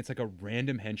watching. It's like a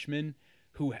random henchman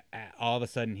who all of a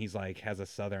sudden he's like has a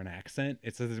southern accent.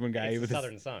 It's this one guy with the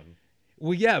Southern Sun.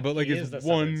 Well, yeah, but like it's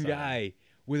one guy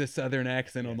with a southern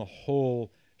accent on the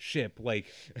whole ship. Like,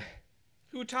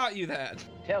 who taught you that?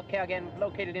 Tell Calgan we've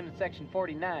located him in section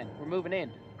 49. We're moving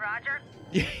in. Roger.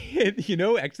 You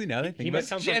know, actually, now that I think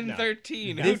about it, Gen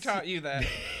 13. Who taught you that?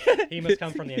 He must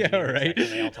come from the engineering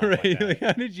section. They all talk like that. Like,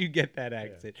 how did you get that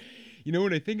accent? Yeah. You know,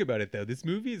 when I think about it, though, this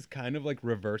movie is kind of like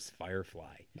reverse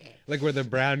Firefly. Like, where the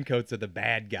brown coats are the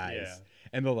bad guys,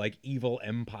 and the, like, evil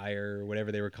empire, or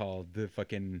whatever they were called, the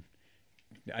fucking...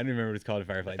 I don't remember what it's called in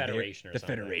Firefly. The Federation or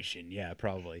something. The Federation, yeah,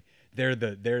 probably. They're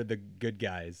the good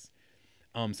guys.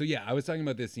 So yeah, I was talking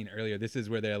about this scene earlier. This is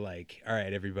where they're like, all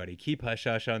right, everybody, keep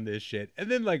hush-hush on this shit. And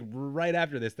then, like, right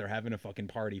after this, they're having a fucking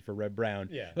party for Red Brown.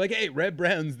 Yeah. Like, hey, Red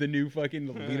Brown's the new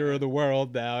fucking leader of the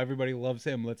world now. Everybody loves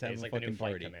him. Let's have a like fucking the new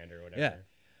party. Flight commander or whatever. Yeah.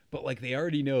 But, like, they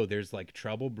already know there's, like,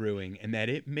 trouble brewing, and that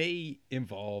it may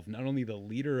involve not only the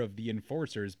leader of the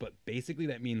enforcers, but basically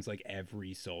that means, like,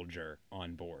 every soldier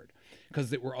on board.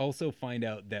 Because we're also find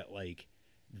out that, like,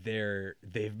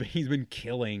 he's been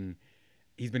culling,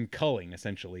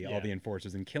 essentially, all the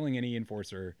enforcers, and killing any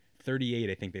enforcer, 38,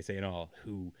 I think they say in all,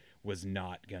 who was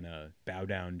not gonna bow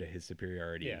down to his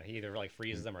superiority. Yeah, he either, like,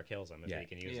 freezes them or kills them if he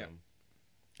can use them.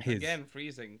 Again,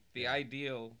 freezing. The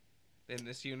ideal in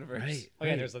this universe. Right. Oh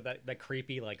yeah, there's that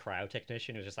creepy like cryo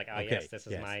technician who's just like, yes, this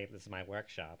is my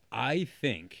workshop. I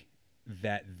think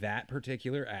that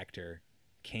particular actor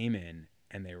came in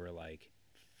and they were like,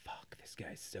 fuck, this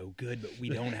guy's so good, but we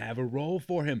don't have a role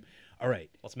for him. All right,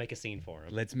 let's make a scene for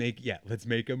him. Let's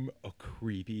make him a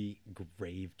creepy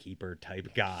gravekeeper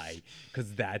type guy,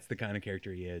 because that's the kind of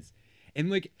character he is. And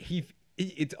like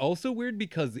It's also weird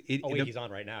because he's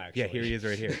on right now. Actually, yeah, here he is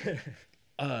right here.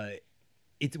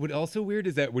 It's what also weird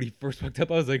is that when he first walked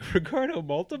up, I was like, Ricardo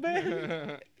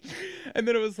Montalban, and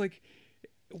then it was like,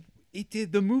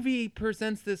 the movie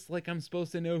presents this like I'm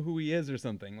supposed to know who he is or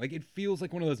something. Like it feels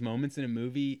like one of those moments in a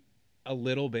movie, a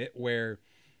little bit where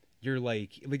you're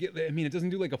like I mean, it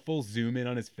doesn't do like a full zoom in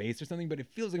on his face or something, but it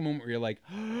feels like a moment where you're like,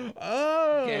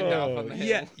 oh, Gandalf on the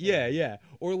hill. yeah.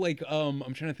 Or like, I'm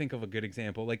trying to think of a good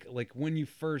example. Like when you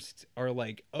first are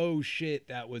like, oh shit,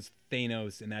 that was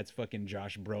Thanos and that's fucking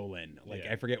Josh Brolin. Like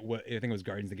I forget what, I think it was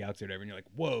Guardians of the Galaxy or whatever, and you're like,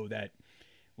 whoa, that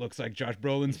looks like Josh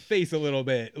Brolin's face a little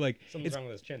bit. Like something's wrong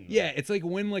with his chin. Yeah, it's like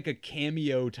when like a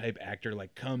cameo type actor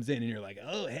like comes in and you're like,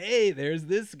 oh hey, there's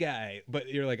this guy, but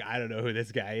you're like, I don't know who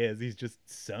this guy is. He's just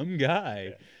some guy.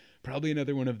 Yeah. Probably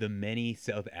another one of the many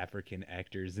South African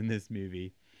actors in this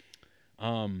movie.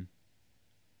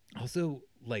 Also,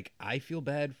 like I feel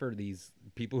bad for these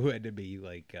people who had to be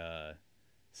like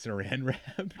saran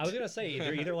wrapped. I was gonna say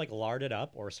they're either like larded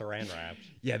up or saran wrapped.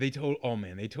 Yeah, they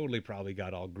totally probably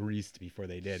got all greased before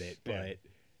they did it. But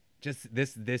just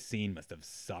this scene must have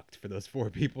sucked for those 4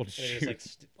 people to shoot.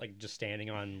 Just like just standing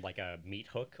on like a meat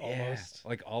hook almost.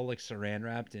 Like all like saran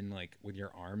wrapped and like with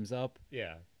your arms up.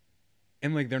 Yeah.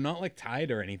 And like they're not like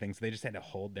tied or anything, so they just had to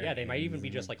hold their. Yeah, they might even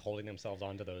be just like holding themselves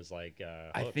onto those like.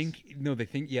 Hooks. I think they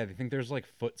think there's like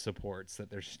foot supports that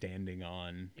they're standing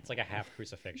on. It's like a half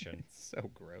crucifixion. It's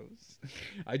so gross.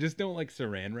 I just don't like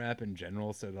saran wrap in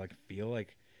general, so like feel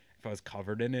like if I was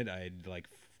covered in it, I'd like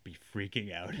be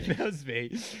freaking out if that was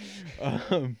me.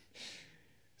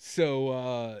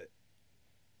 So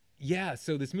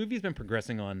this movie's been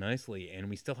progressing on nicely, and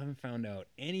we still haven't found out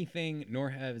anything, nor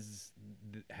have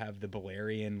the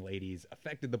Balerian ladies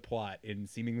affected the plot in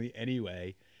seemingly any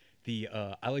way.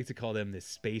 I like to call them the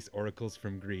space oracles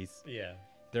from Greece. Yeah.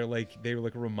 They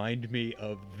remind me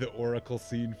of the Oracle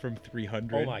scene from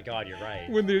 300. Oh my god, you're right.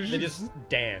 When they just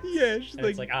dance. Yeah,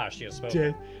 it's like she has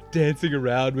spoken. Dancing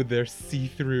around with their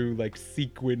see-through like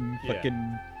sequin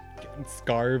fucking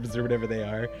scarves or whatever they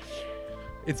are.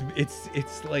 It's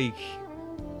like,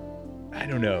 I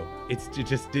don't know.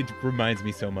 It reminds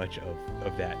me so much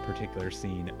of that particular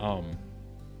scene. I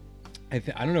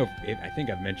don't know if I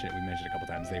think I've mentioned it. We mentioned it a couple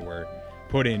times. They were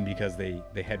put in because they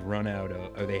had run out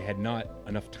of, or they had not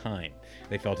enough time,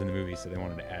 they felt, in the movie, so they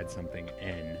wanted to add something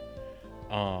in.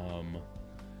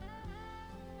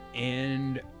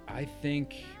 And I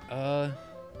think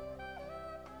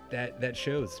that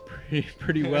shows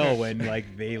pretty well when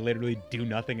like they literally do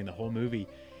nothing in the whole movie,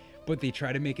 but they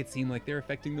try to make it seem like they're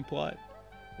affecting the plot.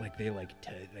 Like they like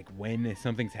when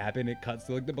something's happened, it cuts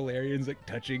to like the Balerians like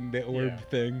touching the orb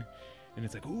thing, and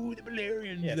it's like, ooh, the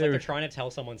Balerians. Yeah, it's like they're trying to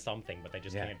tell someone something, but they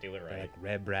just can't do it right. Like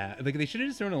Reb Rat. Like they should have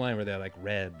just thrown a line where they're like,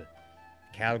 Reb,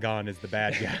 Calgon is the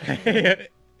bad guy.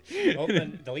 Oh,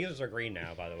 the lasers are green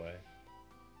now, by the way.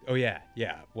 Oh yeah.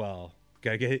 Well,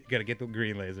 gotta get the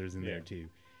green lasers in there too.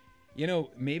 You know,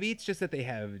 maybe it's just that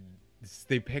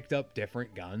they picked up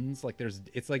different guns. Like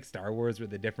it's like Star Wars where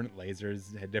the different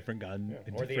lasers had different guns.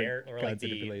 Yeah. Or the air, or like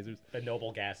the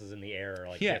noble gases in the air are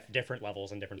like different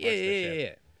levels and different parts of the ship.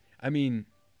 Yeah. I mean,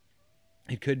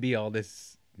 it could be all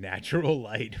this natural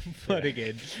light flooding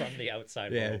in from the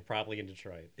outside world, probably in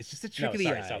Detroit. It's just a trick of the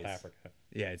eyes. South Africa.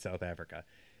 Yeah, it's South Africa.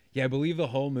 Yeah, I believe the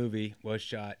whole movie was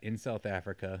shot in South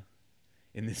Africa,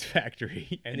 in this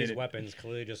factory. And these weapons,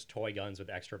 clearly just toy guns with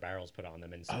extra barrels put on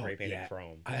them and spray painted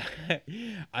chrome.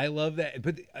 I love that.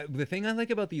 But the thing I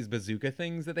like about these bazooka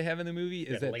things that they have in the movie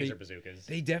is that laser bazookas.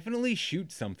 They definitely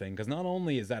shoot something, because not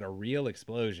only is that a real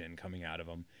explosion coming out of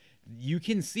them, you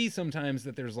can see sometimes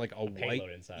that there's like a white payload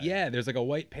inside. Yeah, there's like a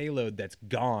white payload that's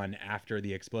gone after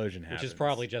the explosion happens. Which is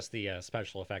probably just the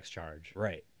special effects charge.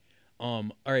 Right.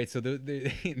 All right, so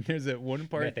there's one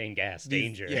part. Methane gas,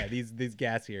 danger. Yeah, these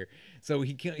gas here. So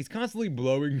he's constantly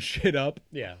blowing shit up.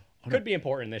 Yeah, could be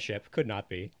important in this ship, could not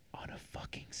be. On a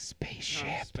fucking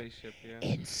spaceship. Yeah.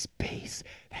 In space.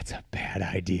 That's a bad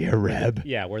idea, Reb.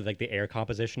 Yeah, where like the air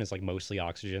composition is like mostly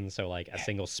oxygen, so like a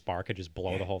single spark could just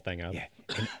blow the whole thing up. Yeah,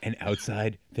 and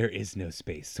outside there is no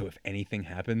space, so if anything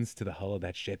happens to the hull of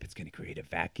that ship, it's going to create a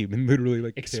vacuum and literally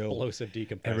like explosive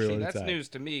decompression. That's news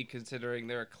to me, considering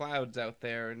there are clouds out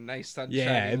there and nice sunshine.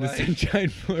 Yeah, and the sunshine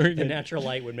pouring. The natural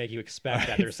light would make you expect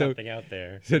that there's something out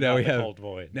there. So now we have cold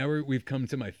void. Now we've come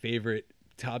to my favorite.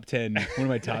 Top 10, one of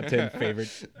my top 10 favorite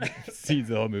scenes of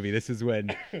the whole movie. This is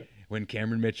when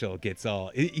Cameron Mitchell gets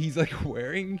all, he's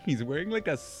wearing like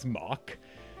a smock.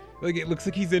 Like it looks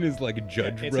like he's in his like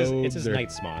judge robes. It's his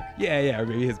night smock. Yeah, or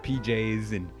maybe his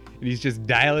PJs, and And he's just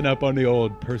dialing up on the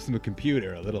old personal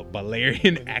computer, a little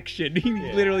Balerian action. He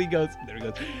literally goes,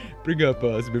 bring up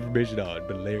some information on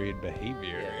Balerian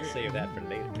behavior. Yeah, save that for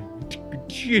later.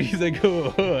 He's like,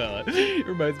 oh. It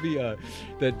reminds me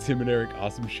that Tim and Eric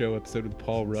Awesome Show episode with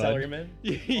Paul Rudd. Celeryman?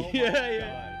 He's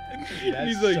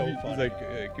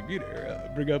like,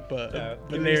 computer, bring up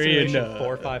Balerian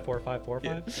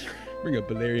 454545. Bring up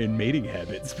Balerian mating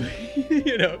habits,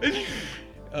 you know.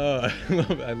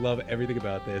 I love everything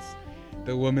about this.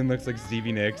 The woman looks like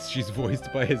Stevie Nicks. She's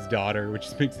voiced by his daughter, which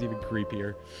makes it even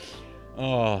creepier.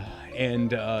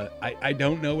 I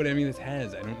don't know what any of this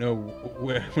has. I don't know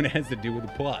what it has to do with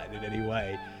the plot in any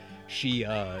way. She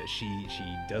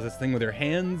does this thing with her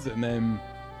hands and then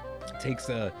takes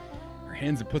her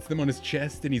hands and puts them on his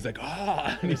chest, and he's like,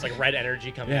 ah! And there's like red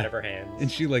energy coming out of her hands. And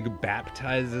she like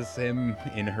baptizes him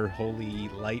in her holy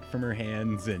light from her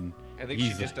hands, and I think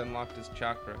she just unlocked his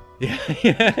chakra. Yeah,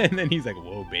 and then he's like,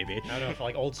 whoa, baby. I don't know if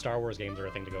like old Star Wars games are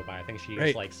a thing to go by. I think she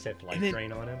used like Sith life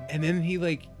drain on him. And then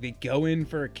they go in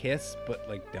for a kiss, but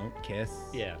like don't kiss.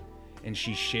 Yeah. And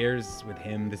she shares with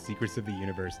him the secrets of the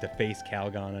universe to face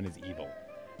Calgon on his evil.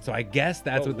 So I guess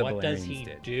that's what the Balerians did. What does he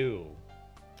do?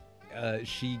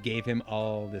 She gave him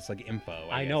all this like info.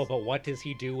 I know, but what does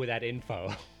he do with that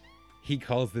info? He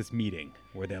calls this meeting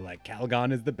where they're like,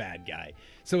 Calgon is the bad guy.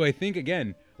 So I think,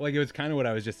 again, like it was kind of what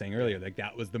I was just saying earlier. Like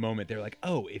that was the moment they're like,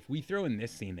 oh, if we throw in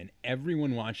this scene, then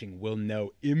everyone watching will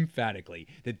know emphatically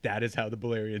that is how the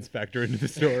Balerians factor into the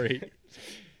story.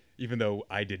 Even though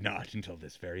I did not until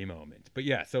this very moment. But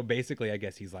yeah, so basically I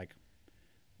guess he's like,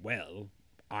 well,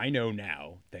 I know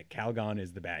now that Calgon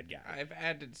is the bad guy. I've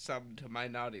added some to my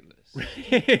naughty list.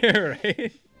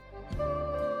 Right?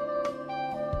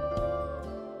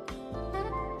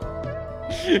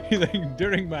 Like,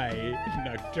 during my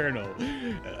nocturnal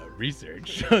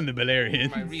research on the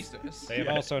Balerians. My research. They have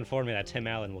also informed me that Tim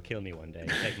Allen will kill me one day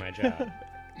and take my job.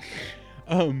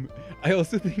 I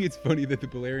also think it's funny that the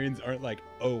Balerians aren't like,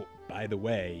 oh, by the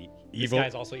way, evil. This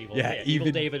guy's also evil. Yeah,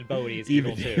 evil David Bowie is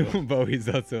evil too. Evil Bowie's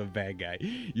also a bad guy.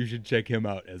 You should check him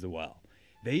out as well.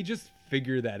 They just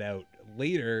figure that out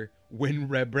later when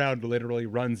Red Brown literally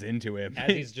runs into him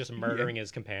as he's just murdering his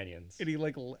companions. And he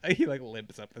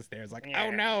limps up the stairs like,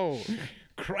 oh no,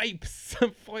 cripes,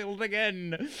 foiled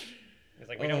again. He's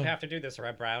like, we don't have to do this,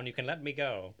 Red Brown. You can let me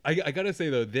go. I gotta say,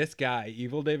 though, this guy,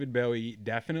 Evil David Bowie,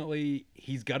 definitely,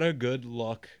 he's got a good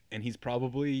look, and he's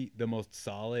probably the most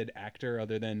solid actor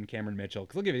other than Cameron Mitchell.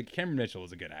 Because look at it, Cameron Mitchell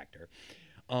was a good actor.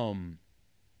 But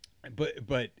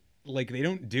like, they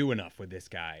don't do enough with this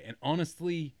guy. And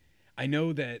honestly, I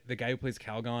know that the guy who plays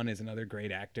Calgon is another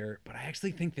great actor, but I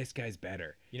actually think this guy's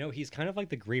better. You know, he's kind of like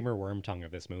the Greamer Wormtongue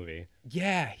of this movie.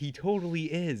 Yeah, he totally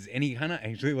is. And he kind of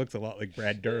actually looks a lot like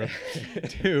Brad Dourif,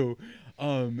 too.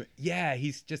 Yeah,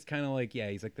 he's just kind of like,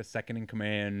 he's like the second in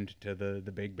command to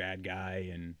the big bad guy,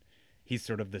 and he's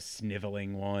sort of the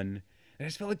sniveling one. I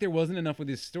just felt like there wasn't enough with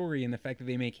his story, and the fact that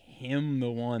they make him the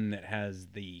one that has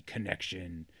the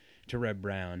connection to Red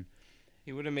Brown.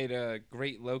 He would have made a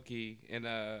great Loki in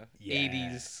a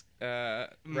 80s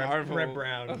Marvel Red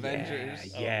Brown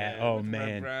Avengers. Yeah. Oh man.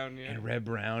 Red Brown, And Red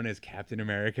Brown as Captain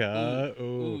America.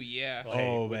 Ooh yeah.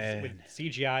 Well, man. With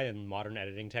CGI and modern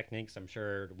editing techniques, I'm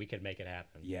sure we could make it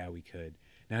happen. Yeah, we could.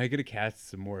 Now I gotta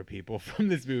cast some more people from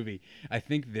this movie. I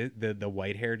think the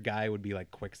white-haired guy would be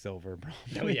like Quicksilver,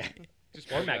 probably. Oh yeah.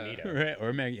 Or Magneto. Right.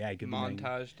 Or Magneto.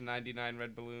 Montage to 99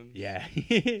 red balloons. Yeah.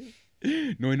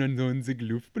 99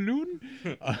 Luftballon.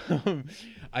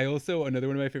 I also, another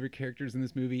one of my favorite characters in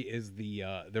this movie is the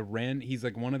Ren. He's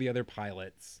like one of the other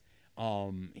pilots.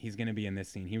 He's gonna be in this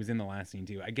scene. He was in the last scene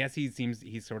too. I guess he's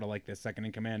sort of like the second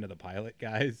in command of the pilot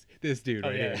guys. This dude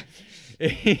here.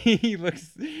 He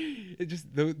looks. It just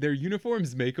their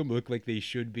uniforms make them look like they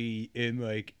should be in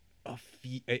like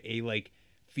a like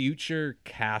future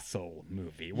castle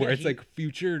movie where it's like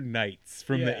future knights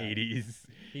from the 80s.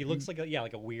 He looks like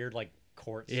a weird like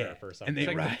court surf or something. And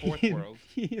they ride the fourth world.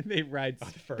 They ride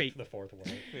the fourth world.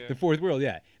 Yeah. The fourth world,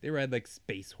 yeah. They ride like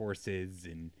space horses,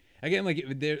 and again, like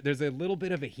there's a little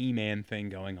bit of a He-Man thing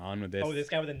going on with this. Oh, this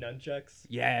guy with the nunchucks?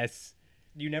 Yes.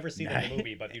 You never see that in the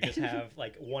movie, but you just have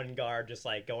like one guard just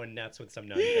like going nuts with some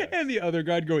nunchucks. And the other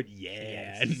guard going,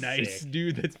 nice, sick.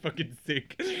 Dude, that's fucking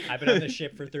sick. I've been on the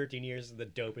ship for 13 years. It's the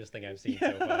dopest thing I've seen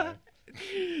so far.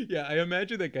 Yeah, I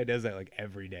imagine that guy does that like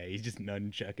every day. He's just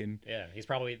nunchucking. Yeah, he's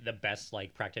probably the best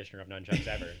like practitioner of nunchucks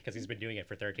ever because he's been doing it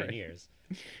for 13 years.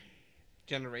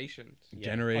 Generations. Yeah.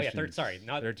 Generations. Oh yeah,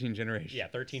 not 13 generations. Yeah,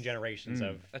 13 generations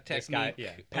of a technique. This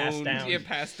guy, passed down. Yeah,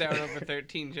 passed down over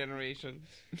 13 generations.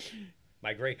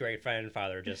 My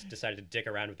great-great-grandfather just decided to dick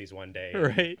around with these one day.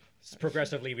 Right.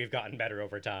 Progressively, we've gotten better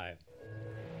over time.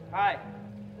 Hi.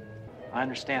 I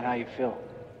understand how you feel.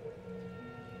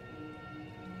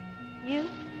 You?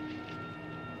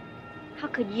 How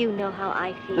could you know how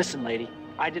I feel? Listen, lady,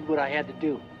 I did what I had to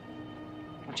do.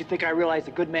 Don't you think I realized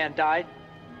a good man died?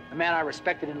 A man I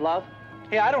respected and loved?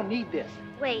 Hey, I don't need this.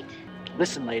 Wait,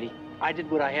 Listen, lady, I did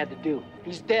what I had to do.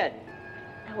 He's dead.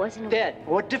 that wasn't... Dead.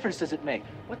 What difference does it make?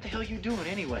 What the hell are you doing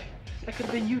anyway? That could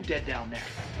have been you dead down there.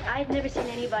 I've never seen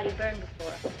anybody burn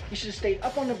before. You should have stayed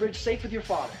up on the bridge safe with your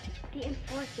father. The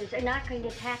enforcers are not going to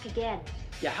attack again.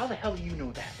 Yeah, how the hell do you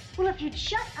know that? Well, if you'd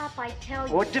shut up, I'd tell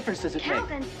you. What difference does it make?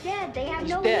 Calvin's dead. They have He's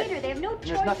no dead. leader. They have no choice.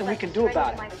 And there's nothing we but can to do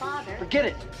about surrender it. to my father. Forget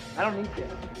it. I don't need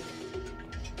this.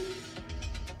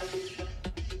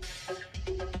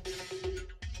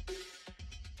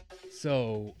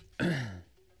 So,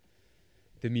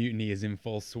 the mutiny is in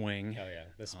full swing. Oh yeah,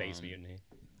 the space mutiny.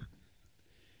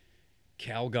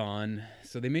 Calgon.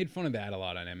 So they made fun of that a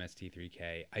lot on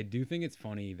MST3K. I do think it's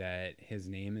funny that his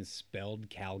name is spelled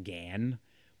Calgan,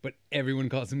 but everyone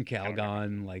calls him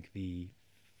Calgon, like the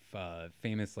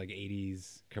famous like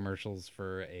 80s commercials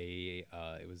for it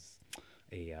was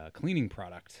a cleaning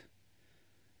product.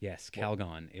 Yes,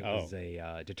 Calgon. It was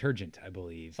a detergent, I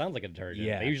believe. Sounds like a detergent.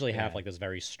 Yeah, They usually have like those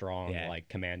very strong, like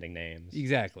commanding names.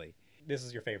 Exactly. This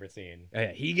is your favorite scene.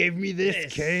 He gave me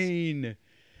this cane.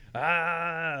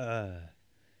 Ah.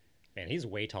 Man, he's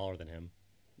way taller than him.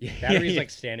 Yeah. Battery's like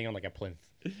standing on like a plinth.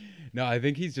 No, I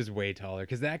think he's just way taller.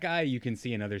 Because that guy, you can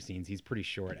see in other scenes, he's pretty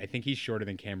short. I think he's shorter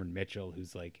than Cameron Mitchell,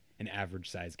 who's like an average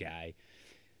size guy.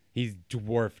 He's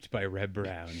dwarfed by Reb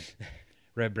Brown.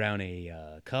 Reb Brown,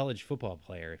 a college football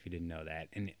player, if you didn't know that.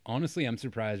 And honestly, I'm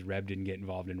surprised Reb didn't get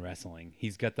involved in wrestling.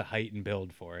 He's got the height and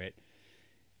build for it.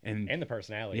 And the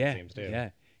personality, yeah, it seems, too. Yeah,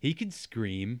 he could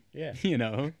scream. Yeah. You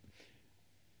know?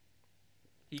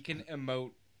 He can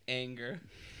emote anger.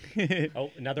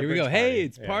 Another Here we bridge go. Hey, party.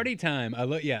 it's party time.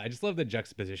 I just love the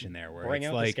juxtaposition there where Bring it's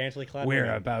out the like scantily clad we're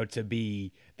women. about to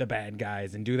be the bad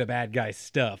guys and do the bad guy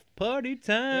stuff. Party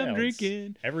time, Yeah,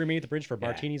 drinking. Every meet at the bridge for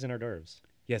martinis and hors d'oeuvres.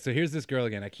 Yeah, so here's this girl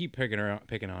again. I keep picking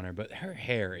on her, but her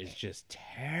hair is just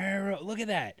terrible. Look at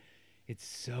that. It's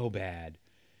so bad.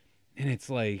 And it's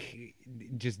like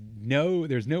there's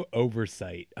no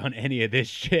oversight on any of this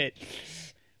shit.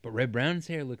 But Reb Brown's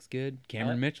hair looks good.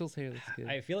 Cameron Mitchell's hair looks good.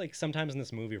 I feel like sometimes in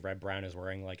this movie, Reb Brown is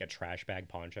wearing like a trash bag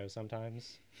poncho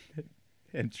sometimes.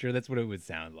 I'm sure that's what it would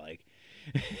sound like.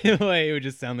 Like, it would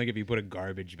just sound like if you put a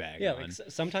garbage bag on. Like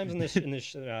sometimes in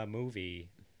this movie,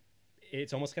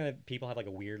 it's almost kind of people have like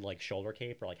a weird like shoulder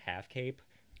cape or like half cape,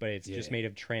 but it's just made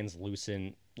of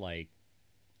translucent like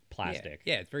plastic.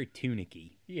 Yeah, it's very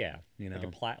tunicky. Yeah, you know,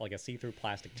 like a see-through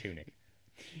plastic tunic.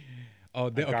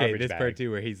 Okay, this part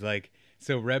too, where he's like,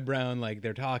 so Reb Brown, like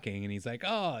they're talking, and he's like,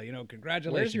 oh,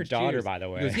 congratulations. Where's your daughter, cheers. by the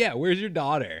way? He goes, yeah, where's your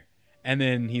daughter? And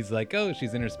then he's like, oh,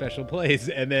 she's in her special place.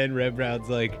 And then Reb Brown's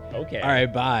like, okay, all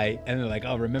right, bye. And they're like,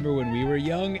 oh, remember when we were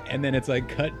young? And then it's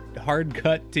like hard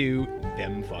cut to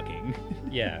them fucking.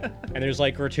 Yeah, and there's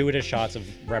like gratuitous shots of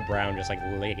Reb Brown just like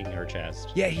licking her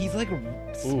chest. Yeah, he's like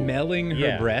smelling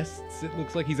her breasts. It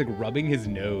looks like he's like rubbing his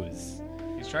nose.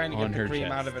 He's trying to get the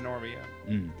cream out of an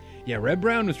Oreo. Yeah, Reb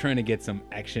Brown was trying to get some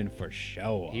action for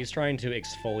show. He's trying to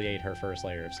exfoliate her first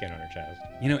layer of skin on her chest.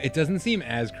 It doesn't seem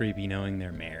as creepy knowing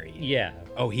they're married. Yeah.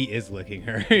 Oh, he is licking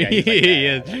her. Yeah,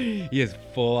 he is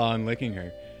full on licking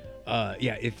her.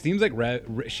 Yeah, it seems like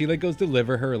she like goes to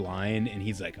deliver her line, and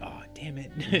he's like, oh, damn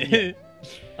it.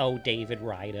 Oh, David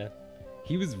Ryder.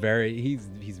 He's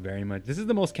very much. This is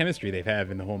the most chemistry they've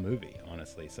had in the whole movie,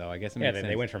 honestly. So I guess it makes sense.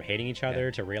 They went from hating each other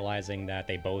to realizing that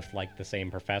they both like the same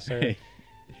professor.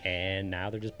 And now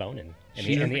they're just boning. And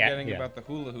She's forgetting about the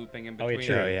hula hooping in between. Oh,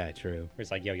 true. Yeah, true.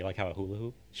 It's like, yo, you like how a hula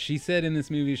hoop? She said in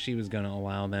this movie she was going to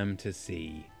allow them to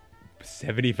see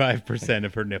 75%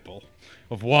 of her nipple,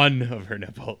 of one of her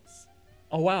nipples.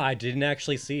 Oh, wow, I didn't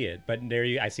actually see it, but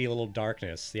I see a little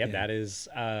darkness. Yep, that is...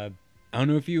 I don't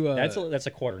know if you... That's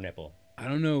a quarter nipple. I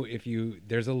don't know if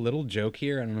there's a little joke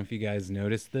here. I don't know if you guys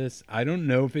noticed this. I don't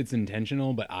know if it's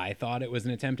intentional, but I thought it was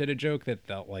an attempt at a joke that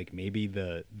felt like maybe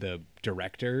the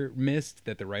director missed,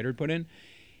 that the writer put in.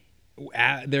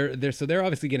 So they're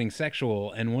obviously getting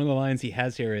sexual, and one of the lines he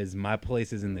has here is, "My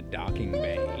place is in the docking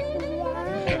bay."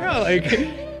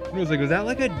 I was like, was that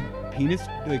like a penis,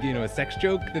 like, a sex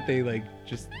joke that they like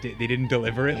just they didn't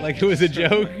deliver it like it was a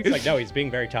joke? It's like, no, he's being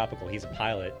very topical. He's a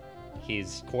pilot.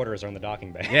 His quarters are on the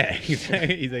docking bay. Yeah, he's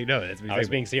like, no, that's. I was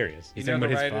being serious. The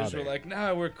writers were like,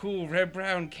 "No, we're cool. Reb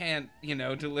Brown can't,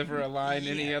 deliver a line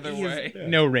any other way."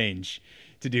 No range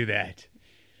to do that.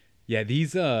 Yeah,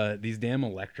 these damn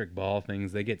electric ball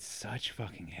things, they get such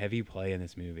fucking heavy play in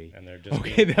this movie. And they're just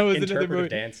okay, that was another movie.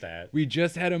 danced at. We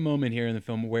just had a moment here in the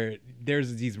film where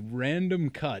there's these random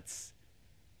cuts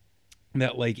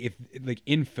that like if like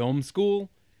in film school,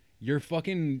 your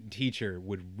fucking teacher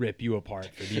would rip you apart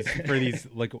for these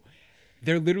like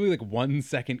they're literally like 1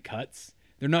 second cuts.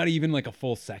 They're not even like a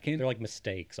full second. They're like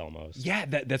mistakes almost. Yeah,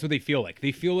 that's what they feel like.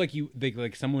 They feel like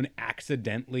like someone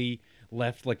accidentally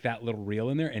left like that little reel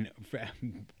in there, and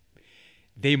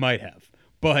they might have,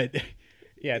 but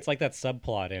yeah, it's like that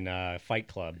subplot in Fight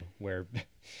Club where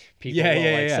people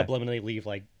subliminally leave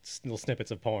like little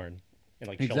snippets of porn in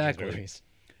like children's movies.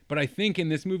 But I think in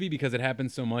this movie, because it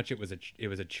happened so much, it was a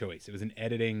choice. It was an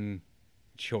editing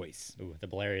choice. Ooh, the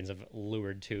Balerians have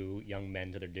lured 2 young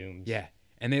men to their dooms. Yeah.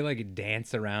 And they like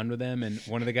dance around with them, and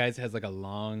one of the guys has like a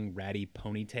long ratty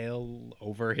ponytail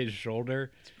over his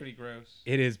shoulder. It's pretty gross.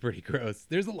 It is pretty gross.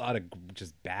 There's a lot of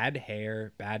just bad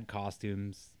hair, bad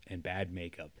costumes, and bad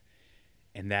makeup.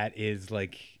 And that is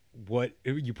like what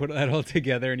you put that all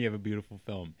together and you have a beautiful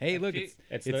film. Hey, look, it's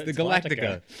the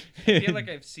Galactica. I feel like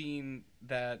I've seen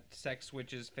that sex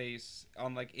witch's face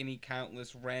on like any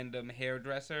countless random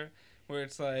hairdresser. Where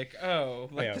it's like,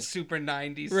 the super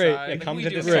 90s side. It comes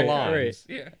into salons.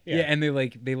 Right. Yeah, and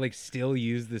they still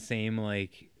use the same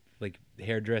like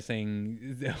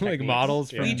hairdressing like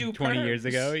models from 20 years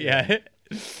ago. Yeah.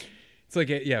 It's like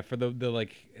for the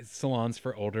like salons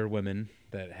for older women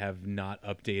that have not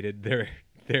updated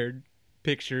their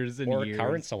pictures in years. Or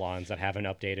current salons that haven't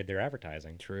updated their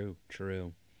advertising. True.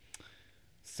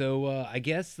 So I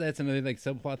guess that's another like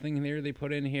subplot thing in there they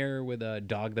put in here with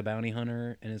Dog the Bounty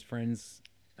Hunter and his friends.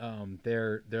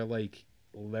 They're like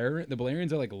the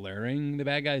Balerians are like luring the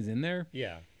bad guys in there.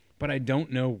 Yeah. But I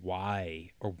don't know why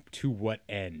or to what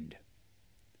end.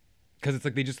 Because it's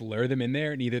like they just lure them in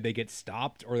there and either they get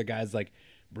stopped or the guy's like,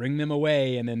 bring them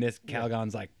away, and then this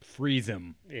Calgon's like, freeze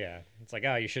them. Yeah. It's like,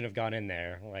 you shouldn't have gone in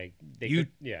there. Like you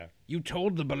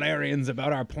told the Balerians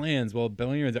about our plans. Well,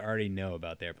 Balerians already know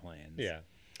about their plans. Yeah.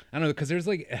 I don't know, because there's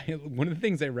like one of the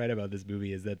things I read about this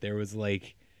movie is that there was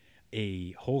like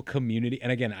a whole community,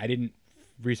 and again, I didn't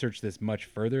research this much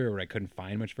further, or I couldn't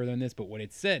find much further on this, but what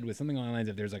it said was something along the lines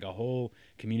of there's like a whole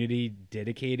community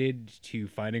dedicated to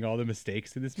finding all the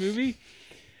mistakes in this movie,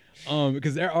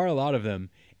 because there are a lot of them,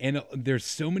 and there's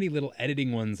so many little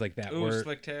editing ones like that. Ooh,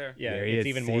 slicked hair. Yeah, it's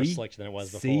even more slicked than it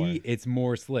was before. It's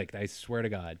more slicked, I swear to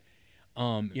God.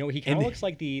 He kind of looks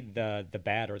like the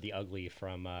bad or the ugly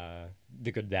from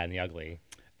The Good, Bad, and the Ugly.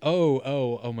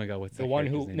 Oh my God! What's the one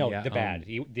who? No, the bad.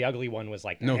 The ugly one was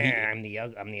like, no, I'm the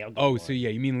ugly. Oh, one. So yeah,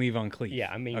 you mean Levon Cleef? Yeah,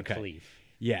 I mean Cleef.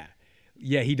 Yeah,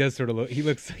 he does sort of look. He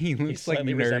looks like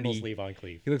nerdy. Resembles Levon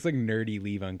Cleef. He looks like nerdy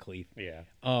Levon Cleef. Yeah.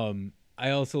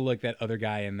 I also like that other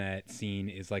guy in that scene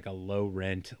is like a low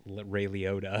rent Ray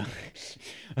Liotta.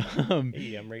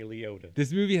 Hey, I'm Ray Liotta.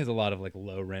 This movie has a lot of like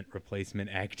low rent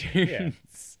replacement actors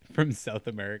from South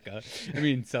America. I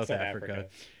mean South Africa.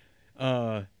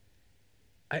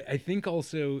 I think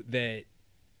also that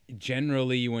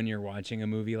generally when you're watching a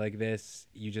movie like this,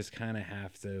 you just kind of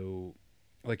have to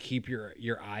like keep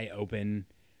your eye open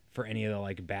for any of the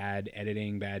like bad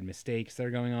editing, bad mistakes that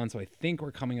are going on. So I think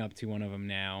we're coming up to one of them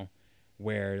now,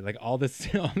 where like all this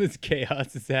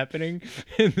chaos is happening,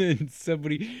 and then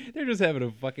they're just having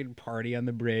a fucking party on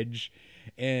the bridge,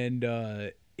 and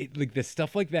like the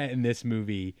stuff like that in this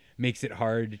movie makes it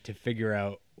hard to figure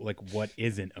out like what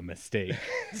isn't a mistake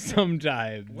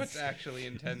sometimes. What's actually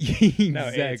intended? Exactly. No,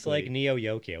 it's like Neo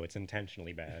Yokio. It's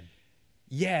intentionally bad.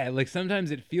 Yeah, like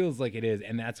sometimes it feels like it is,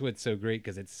 and that's what's so great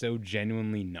because it's so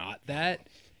genuinely not that,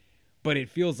 but it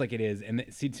feels like it is. And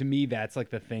see, to me, that's like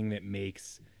the thing that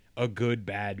makes a good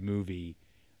bad movie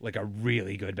like a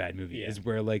really good bad movie is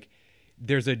where like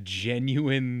there's a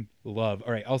genuine love.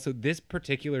 All right, also this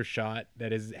particular shot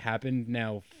that has happened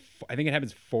now, I think it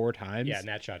happens 4 times. Yeah, and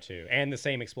that shot too, and the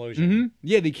same explosion. Mm-hmm.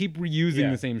 Yeah, they keep reusing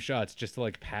the same shots just to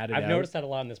like pad it out. I've noticed that a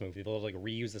lot in this movie. They'll like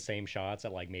reuse the same shots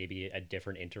at like maybe a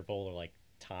different interval or like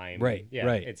time. Right. Yeah.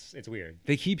 Right. It's weird.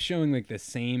 They keep showing like the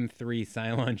same 3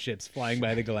 Cylon ships flying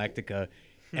by the Galactica,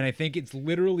 and I think it's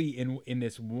literally in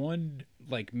this one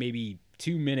like maybe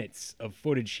 2 minutes of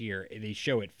footage here. They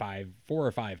show it 4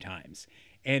 or 5 times.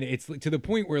 And it's to the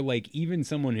point where, like, even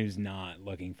someone who's not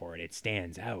looking for it, it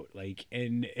stands out. Like,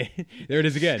 and there it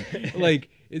is again. Like,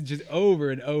 it's just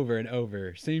over and over and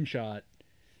over. Same shot.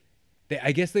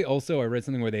 I guess they also, I read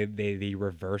something where they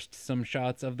reversed some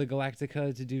shots of the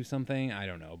Galactica to do something. I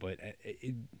don't know, but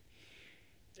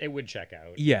it would check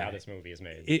out how this movie is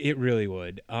made. It really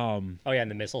would. Oh, yeah,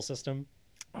 and the missile system?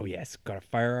 Oh, yes. Gotta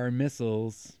fire our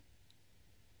missiles.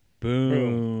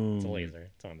 Boom. It's a laser.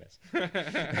 It's on this.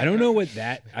 I don't know what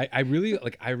that. I really want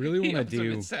to do.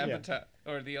 Ultimate sabotage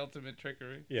or the ultimate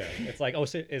trickery. Yeah, it's like, oh,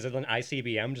 so is it an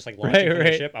ICBM just like launching from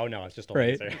the ship? Oh no, it's just a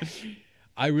laser.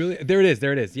 There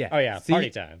it is. Yeah. Oh yeah, See, party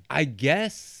time. I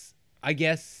guess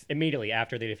immediately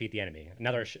after they defeat the enemy,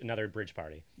 another bridge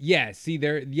party. Yeah. See,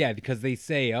 because they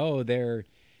say, they're.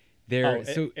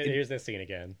 Here's this scene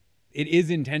again. It is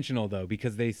intentional though,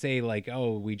 because they say like,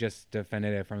 we just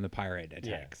defended it from the pirate attack.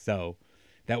 Yeah. So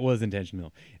that was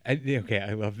intentional. I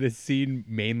love this scene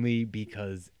mainly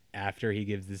because after he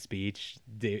gives the speech,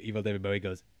 Evil David Bowie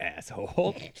goes,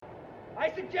 asshole.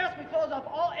 I suggest we close off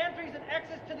all entries and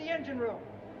exits to the engine room.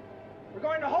 We're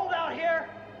going to hold out here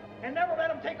and never let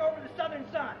them take over the southern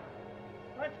sun.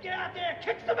 Let's get out there and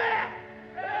kick some ass!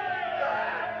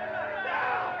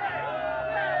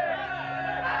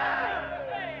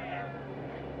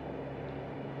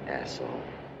 Asshole.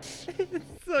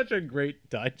 It's such a great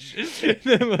touch.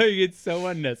 It's so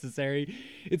unnecessary.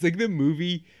 It's like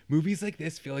movies like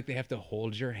this feel like they have to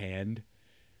hold your hand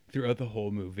throughout the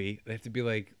whole movie. They have to be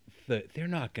like, they're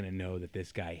not going to know that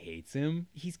this guy hates him.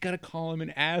 He's got to call him an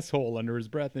asshole under his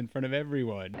breath in front of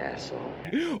everyone. Asshole.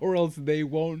 Or else they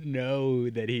won't know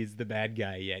that he's the bad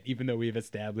guy yet, even though we've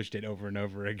established it over and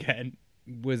over again.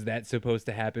 Was that supposed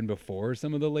to happen before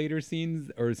some of the later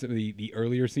scenes or some of the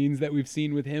earlier scenes that we've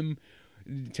seen with him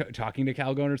talking to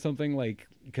Calgon or something? Like,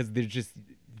 because there's just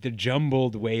the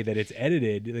jumbled way that it's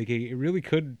edited. Like, it really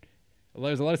could.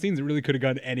 There's a lot of scenes that really could have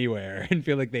gone anywhere and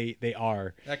feel like they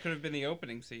are. That could have been the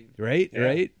opening scene. Right? Yeah.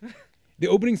 Right? The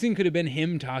opening scene could have been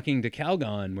him talking to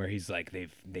Calgon, where he's like,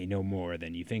 they know more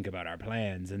than you think about our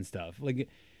plans and stuff. Like,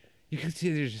 you can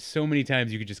see there's just so many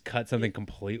times you could just cut something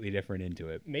completely different into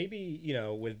it. Maybe,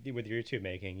 with your YouTube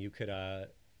making, you could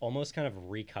almost kind of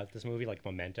recut this movie like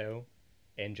Memento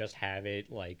and just have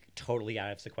it like totally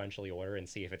out of sequential order and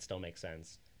see if it still makes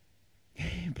sense.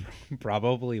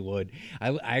 Probably would.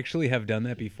 I actually have done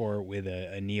that before with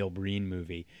a Neil Breen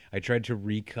movie. I tried to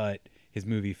recut his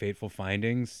movie Fateful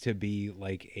Findings to be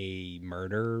like a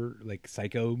murder, like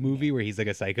psycho movie where he's like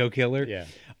a psycho killer. Yeah.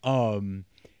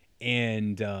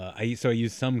 And I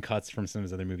used some cuts from some of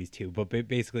his other movies too, but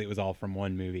basically it was all from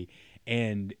one movie.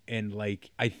 And like,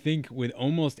 I think with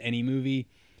almost any movie,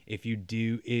 if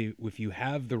you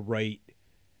have the right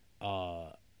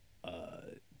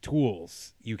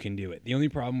tools, you can do it. The only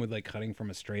problem with like cutting from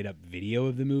a straight up video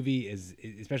of the movie is,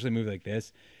 especially a movie like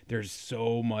this, there's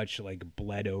so much like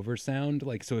bled over sound.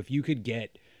 Like, so if you could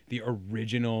get the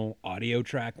original audio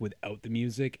track without the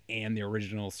music and the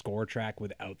original score track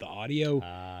without the audio,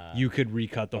 you could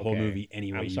recut the whole movie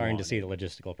anyway. I'm starting to see the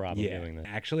logistical problem doing that.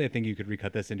 Actually, I think you could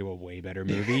recut this into a way better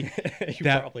movie. You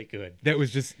probably could. That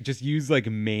was just use like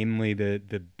mainly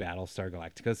the Battlestar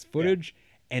Galactica's footage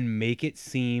and make it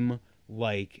seem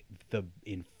like the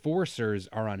enforcers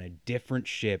are on a different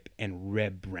ship and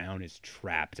Reb Brown is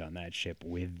trapped on that ship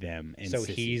with them. And so Sissy.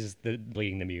 he's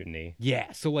leading the mutiny.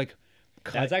 Yeah. So like,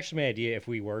 that's actually my idea. If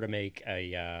we were to make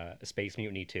a Space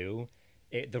Mutiny 2,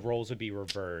 the roles would be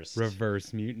reversed.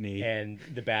 Reverse mutiny. And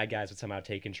the bad guys would somehow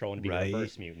take control and be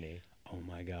reverse mutiny. Oh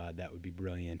my God, that would be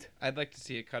brilliant. I'd like to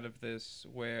see a cut of this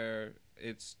where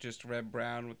it's just Reb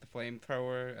Brown with the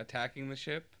flamethrower attacking the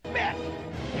ship. Miss!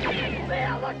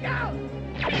 Look out!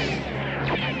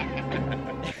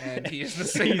 And he is the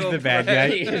single. He's the bad guy.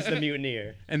 He is the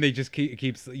mutineer. And they just you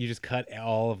just cut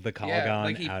all of the Calgon. Yeah,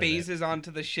 like he out phases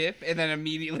onto the ship and then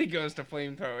immediately goes to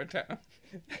flamethrower town.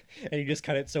 And you just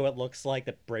cut it so it looks like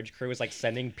the bridge crew is like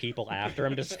sending people after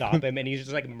him to stop him, and he's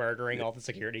just like murdering all the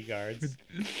security guards.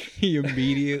 He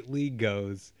immediately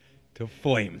goes to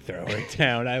flamethrower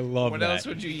town. I love what that. What else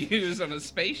would you use on a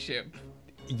spaceship?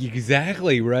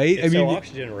 Exactly, right? It's so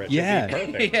oxygen rich. Yeah.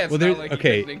 Perfect. Yeah, it's not like you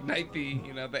can ignite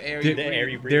the air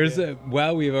you breathe. There's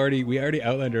we already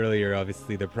outlined earlier,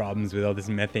 obviously, the problems with all this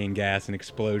methane gas and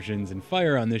explosions and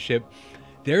fire on the ship.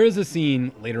 There is a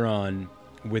scene later on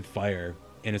with fire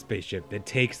in a spaceship that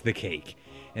takes the cake.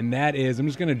 And that is, I'm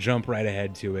just going to jump right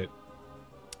ahead to it.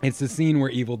 It's the scene where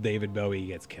evil David Bowie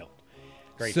gets killed.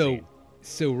 Great scene.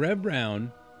 So Reb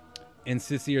Brown and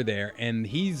Sissy are there, and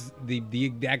he's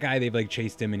that guy. They've like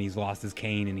chased him, and he's lost his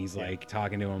cane, and he's like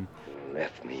talking to him.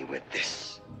 Left me with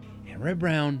this. And Reb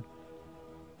Brown,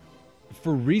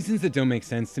 for reasons that don't make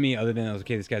sense to me, other than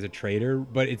okay, this guy's a traitor,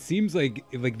 but it seems like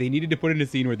they needed to put in a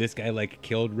scene where this guy like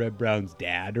killed Reb Brown's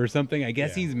dad or something. I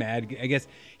guess he's mad. I guess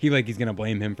he's gonna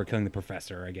blame him for killing the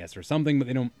professor, I guess, or something, but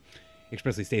they don't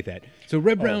expressly state that. So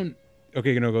Reb Brown.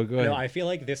 Okay, no, go ahead. No, I feel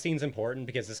like this scene's important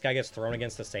because this guy gets thrown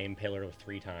against the same pillar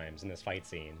 3 times in this fight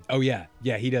scene. Oh, yeah.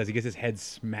 Yeah, he does. He gets his head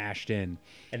smashed in.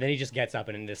 And then he just gets up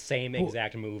and the same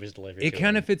exact move is delivered It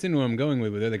kind of fits into what I'm going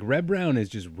with it. Like, Red Brown is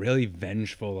just really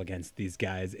vengeful against these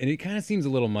guys. And it kind of seems a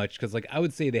little much because, like, I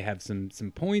would say they have some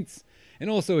points. And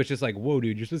also, it's just like, whoa,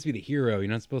 dude, you're supposed to be the hero. You're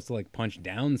not supposed to, like, punch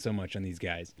down so much on these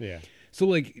guys. Yeah. So,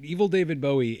 like, evil David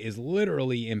Bowie is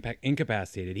literally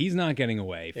incapacitated. He's not getting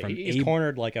away from... He's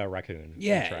cornered like a raccoon.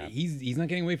 Yeah, he's not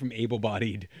getting away from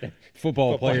able-bodied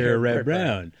football player Red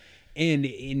Brown.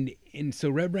 And so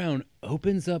Red Brown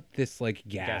opens up this, like,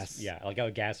 gas. Yeah, like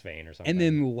a gas vein or something. And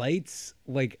then lights,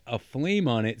 like, a flame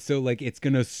on it. So, like, it's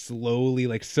going to slowly,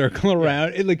 like, circle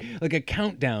around. It, like a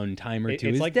countdown timer to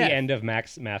his like death. The end of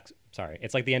Sorry,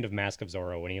 it's like the end of Mask of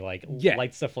Zorro when he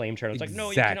lights the flame turtle. It's like,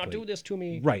 no, you cannot do this to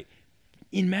me. Right.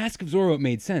 In Mask of Zorro, it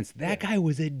made sense. That guy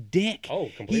was a dick. Oh,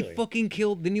 completely. He fucking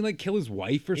killed... Didn't he, like, kill his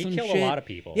wife or some shit? He killed a lot of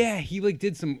people. Yeah, he, like,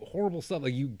 did some horrible stuff.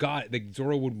 Like,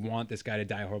 Zorro would want this guy to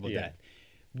die a horrible death.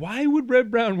 Why would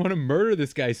Red Brown want to murder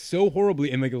this guy so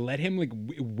horribly and, like, let him, like,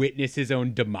 witness his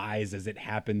own demise as it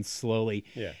happens slowly?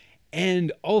 Yeah.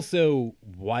 And also,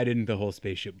 why didn't the whole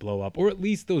spaceship blow up? Or at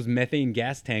least those methane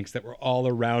gas tanks that were all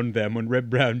around them when Red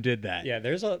Brown did that. Yeah,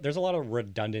 there's a lot of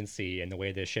redundancy in the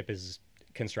way this ship is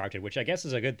constructed, which I guess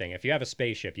is a good thing. If you have a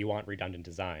spaceship, you want redundant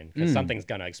design because something's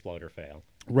gonna explode or fail.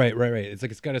 Right. It's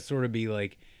like it's got to sort of be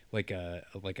like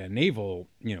a naval,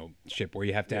 ship where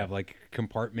you have to have like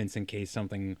compartments in case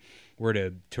something were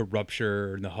to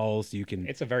rupture in the hull, so you can.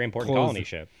 It's a very important colony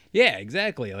ship. Yeah,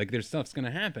 exactly. Like there's stuff's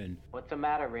gonna happen. What's the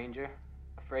matter, Ranger?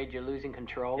 Afraid you're losing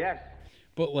control? Yes.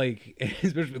 But, like,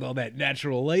 especially with all that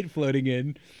natural light floating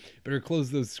in, better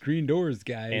close those screen doors,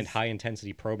 guys. And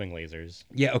high-intensity probing lasers.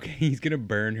 Yeah, okay, he's going to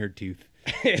burn her tooth.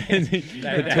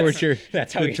 the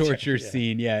torture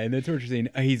scene. Yeah, in the torture scene,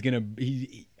 I'm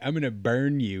going to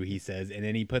burn you, he says. And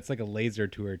then he puts, like, a laser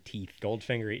to her teeth.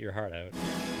 Goldfinger, eat your heart out.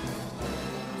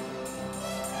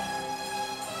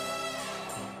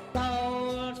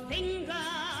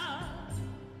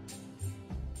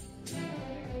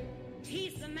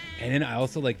 And then I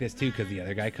also like this too because the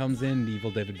other guy comes in, Evil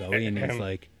David Bowie, and he's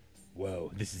like,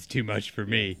 "Whoa, this is too much for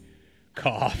me."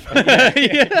 Cough.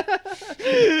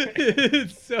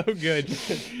 It's so good.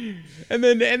 And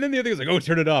then the other guy's like, "Oh,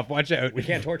 turn it off. Watch out. We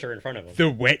can't torture in front of him. The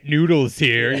wet noodles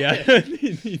here." Yeah,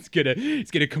 he's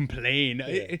gonna complain.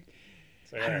 Yeah.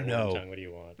 I don't know. What do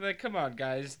you want? Like, come on,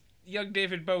 guys. Young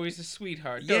David Bowie's a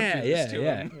sweetheart. Don't do this to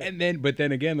him. But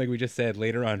then again, like we just said,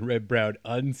 later on, Red Brown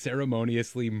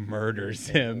unceremoniously murders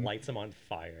him. Lights him on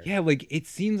fire. Yeah, like it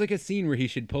seems like a scene where he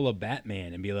should pull a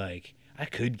Batman and be like, "I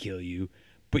could kill you,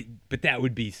 but that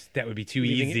would be too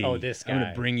easy. Oh, this guy. I'm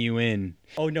gonna bring you in."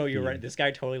 Oh no, you're right. This guy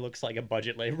totally looks like a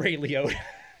budget Ray Liotta.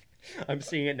 I'm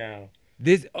seeing it now.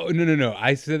 No.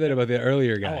 I said that about the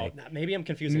earlier guy. Oh, maybe I'm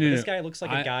confusing. This guy looks like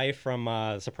a guy from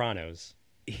Sopranos.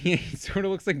 He sort of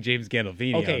looks like James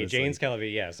Gandolfini. Okay, honestly. James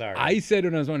Gandolfini. Yeah, sorry. I said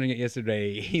when I was watching it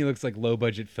yesterday, he looks like low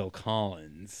budget Phil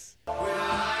Collins.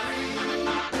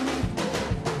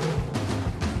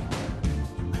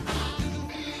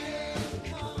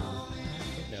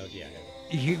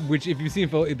 Which, if you've seen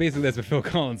Phil, basically that's what Phil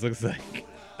Collins looks like.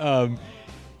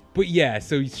 But yeah,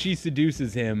 so she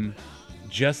seduces him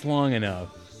just long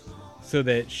enough so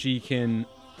that she can.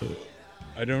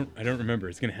 I don't remember.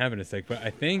 It's gonna happen in a sec, but I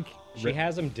think she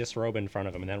has him disrobe in front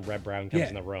of him, and then Red Brown comes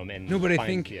in the room and. No, but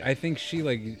I think she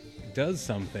like does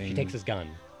something. She takes his gun.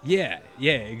 Yeah,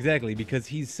 exactly. Because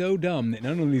he's so dumb that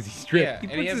not only is he stripped,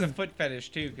 and he has a foot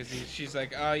fetish too. Because she's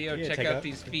like, "Oh, check out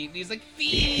these feet." And he's like,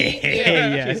 "Feet."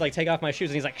 She's like, "Take off my shoes,"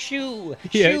 and he's like, "Shoe,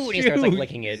 shoe," and he starts like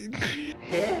licking it.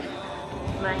 Here,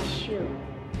 my shoe.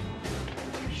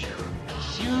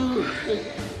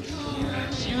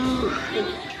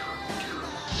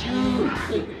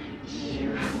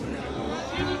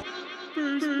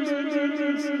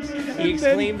 He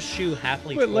exclaims "shoe"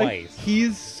 happily twice. Like,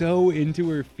 he's so into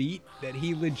her feet that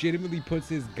he legitimately puts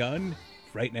his gun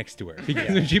right next to her. Because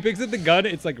when she picks up the gun,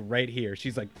 it's like right here.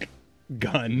 She's like,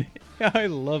 gun. I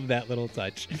love that little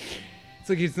touch. It's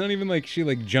like it's not even like she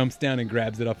like jumps down and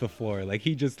grabs it off the floor. Like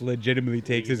he just legitimately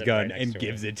takes his gun and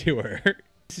gives it to her.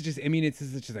 This is just, I mean, it's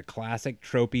just a classic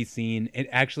tropey scene.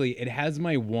 It has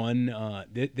my one,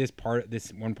 this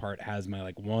one part has my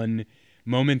like one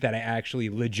moment that I actually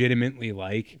legitimately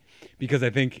like, because I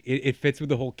think it fits with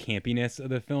the whole campiness of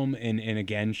the film, and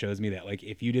again shows me that like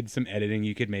if you did some editing,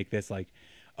 you could make this like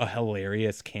a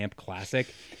hilarious camp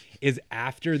classic. Is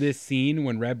after this scene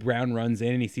when Red Brown runs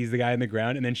in and he sees the guy on the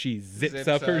ground and then she zips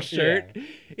up her shirt. Yeah.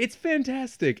 It's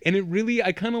fantastic. And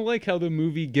I kind of like how the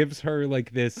movie gives her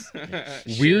like this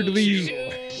weirdly...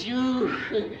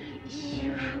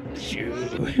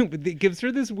 It gives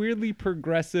her this weirdly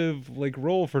progressive like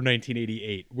role for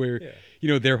 1988 where you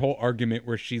know their whole argument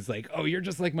where she's like, oh, you're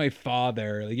just like my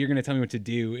father, like you're gonna tell me what to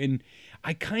do. And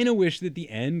I kind of wish that at the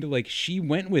end like she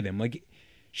went with him. Like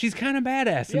she's kind of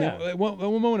badass. And at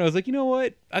one moment I was like, you know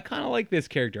what, I kind of like this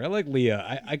character. I like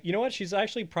Leah. You know what, she's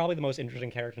actually probably the most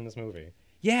interesting character in this movie.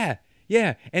 Yeah,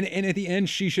 and at the end,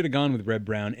 she should have gone with Red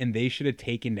Brown, and they should have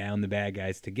taken down the bad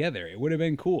guys together. It would have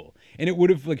been cool, and it would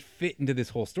have like fit into this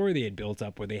whole story they had built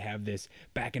up, where they have this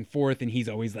back and forth, and he's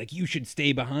always like, "You should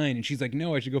stay behind," and she's like,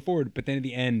 "No, I should go forward." But then at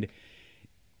the end,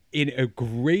 in a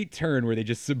great turn where they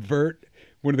just subvert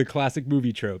one of the classic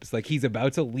movie tropes, like he's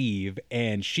about to leave,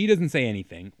 and she doesn't say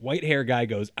anything. White hair guy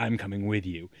goes, "I'm coming with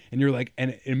you," and you're like,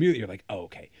 and immediately you're like, "Oh,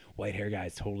 okay." White hair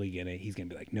guy's totally he's gonna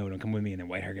be like, "No, don't come with me," and then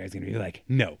white hair guy's gonna be like,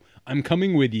 "No, I'm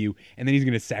coming with you," and then he's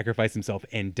gonna sacrifice himself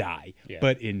and die. Yeah.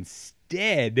 But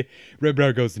instead, Red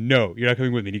Brown goes, "No, you're not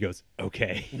coming with me," and he goes,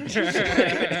 "Okay."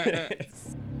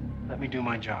 Let me do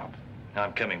my job.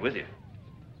 I'm coming with you.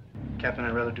 Captain,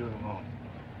 I'd rather do it alone.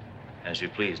 As you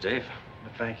please, Dave.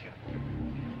 But thank you.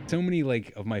 So many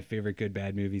like of my favorite good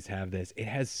bad movies have this. It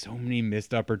has so many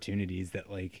missed opportunities that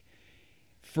like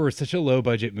for such a low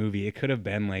budget movie, it could have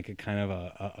been like a kind of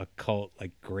a cult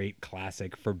like great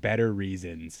classic for better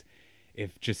reasons.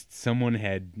 If just someone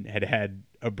had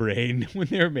a brain when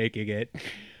they were making it.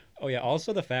 Oh yeah.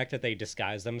 Also the fact that they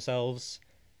disguise themselves,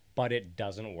 but it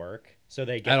doesn't work. So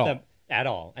they get at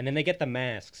all, and then they get the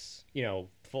masks. You know,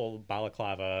 full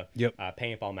balaclava,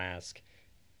 paintball mask.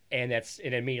 And it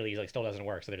immediately like still doesn't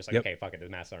work. So they're just like, okay, fuck it, the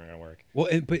masks aren't gonna work. Well,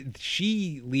 but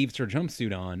she leaves her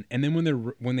jumpsuit on, and then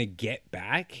when they get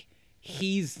back,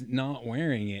 he's not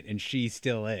wearing it, and she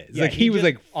still is. Yeah, like he was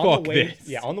like, fuck this.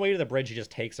 Yeah, on the way to the bridge, he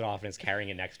just takes it off and is carrying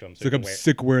it next to him. So it's like, I'm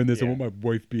sick wearing this. Yeah. I want my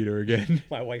wife beater again.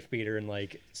 My wife beater and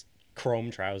like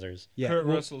chrome trousers. Yeah, Kurt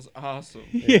Russell's awesome.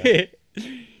 Yeah.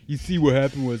 You see, what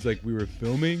happened was like we were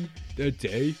filming that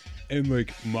day. And,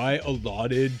 like, my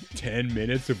allotted 10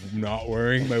 minutes of not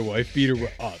wearing my wife beater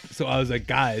were up. So I was like,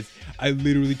 guys, I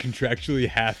literally contractually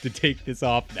have to take this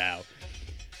off now.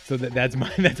 So that's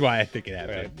why I think it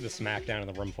happened. The smackdown in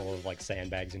the room full of, like,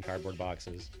 sandbags and cardboard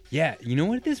boxes. Yeah, you know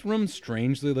what this room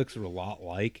strangely looks a lot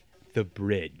like? The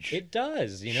bridge. It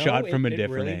does, you know? Shot from a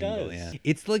different really angle. Does. Yeah.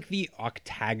 It's like the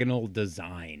octagonal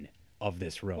design of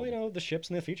this room. Well, you know, the ships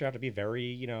in the future have to be very,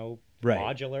 you know, right,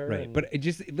 modular. Right. And... But it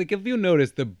just like if you'll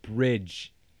notice, the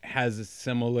bridge has a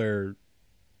similar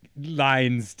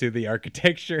lines to the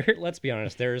architecture. Let's be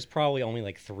honest, there's probably only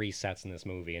like 3 sets in this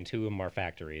movie, and 2 of them are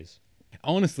factories.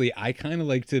 Honestly, I kind of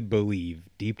like to believe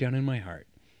deep down in my heart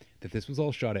that this was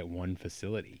all shot at one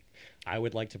facility. I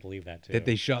would like to believe that too. That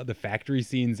they shot the factory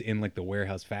scenes in like the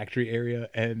warehouse factory area,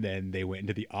 and then they went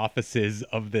into the offices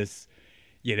of this,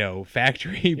 you know,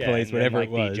 factory place, whatever like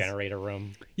it was. The generator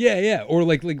room. Yeah. Or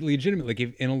like legitimate, like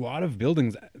if, in a lot of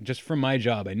buildings, just from my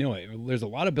job, I know it. There's a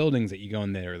lot of buildings that you go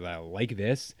in there that are like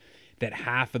this, that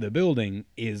half of the building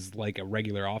is like a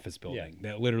regular office building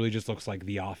that literally just looks like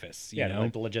the office. You know?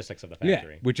 Like the logistics of the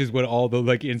factory. Yeah, which is what all the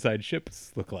like inside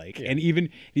ships look like. Yeah. And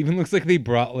it even looks like they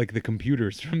brought like the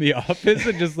computers from the office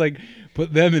and just like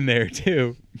put them in there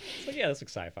too. So yeah, that's like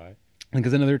sci-fi.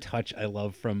 Because another touch I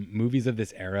love from movies of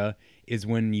this era is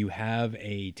when you have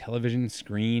a television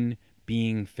screen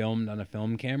being filmed on a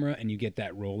film camera and you get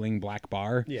that rolling black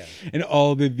bar. Yeah. And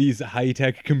all these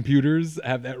high-tech computers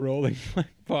have that rolling black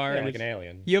bar. Yeah, like an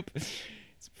alien. Yep.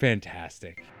 It's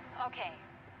fantastic. Okay.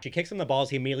 She kicks him in the balls,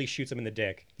 he immediately shoots him in the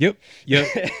dick. Yep.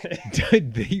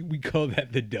 We call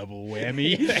that the double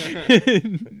whammy.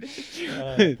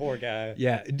 Poor guy.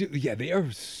 Yeah. Yeah, they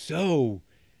are so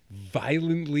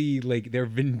violently, like they're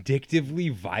vindictively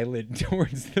violent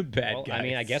towards the bad guys. I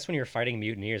mean, I guess when you're fighting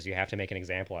mutineers, you have to make an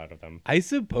example out of them. I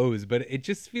suppose, but it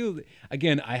just feels,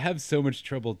 again, I have so much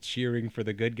trouble cheering for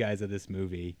the good guys of this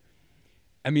movie.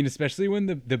 I mean, especially when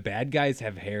the bad guys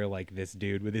have hair like this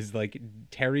dude with his like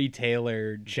Terry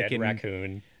Taylor chicken dead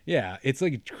raccoon. Yeah, it's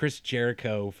like Chris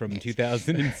Jericho from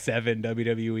 2007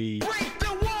 WWE.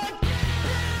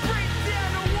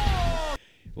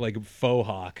 Like faux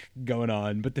hawk going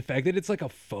on, but the fact that it's like a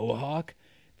faux hawk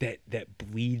that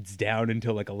bleeds down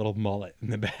into like a little mullet in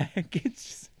the back, it's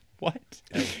just what?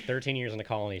 13 years in a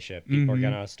colony ship, people are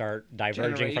gonna start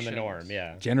diverging from the norm.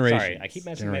 Yeah, generations. Sorry, I keep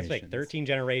messing up. Like 13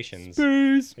 generations.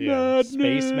 Space madness.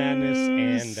 Space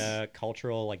madness and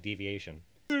cultural like deviation.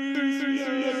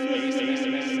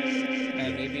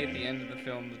 And maybe at the end of the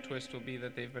film, the twist will be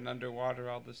that they've been underwater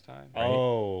all this time. Right?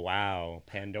 Oh, wow.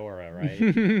 Pandora,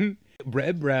 right?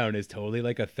 Red Brown is totally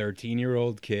like a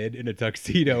 13-year-old kid in a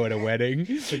tuxedo at a wedding.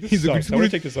 He's like, I want to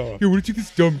take this off. Yeah, I want to take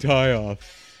this dumb tie off.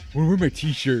 want to wear my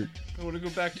t-shirt. I want to go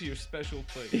back to your special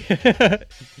place.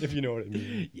 If you know what I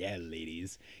mean. Yeah,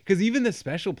 ladies. Because even the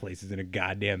special place is in a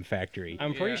goddamn factory.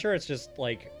 I'm pretty sure it's just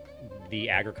like the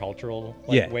agricultural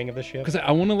wing of the ship. Because I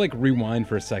want to like rewind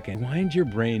for a second. Wind your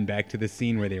brain back to the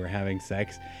scene where they were having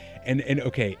sex. And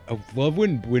okay, I love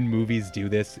when movies do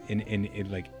this. In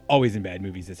like always in bad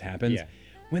movies this happens. Yeah.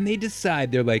 When they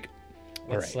decide, they're like,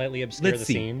 all right, slightly obscure the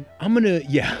scene. I'm gonna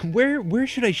where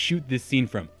should I shoot this scene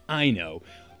from? I know.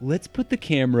 Let's put the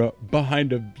camera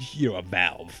behind a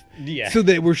valve. Yeah. So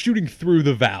that we're shooting through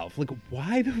the valve. Like,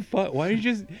 why the fuck? Why don't you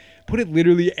just put it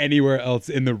literally anywhere else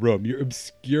in the room? You're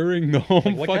obscuring the whole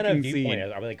what fucking kind of scene.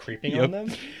 viewpoint? Are we like creeping on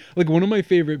them? Like one of my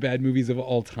favorite bad movies of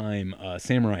all time,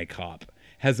 Samurai Cop,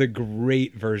 has a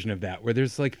great version of that where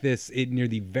there's like this near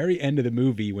the very end of the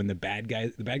movie when the bad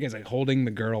guys like holding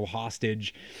the girl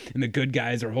hostage and the good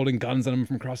guys are holding guns on them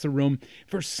from across the room.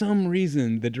 For some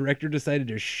reason, the director decided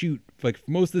to shoot like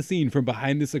most of the scene from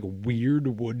behind this like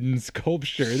weird wooden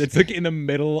sculpture that's like in the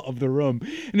middle of the room.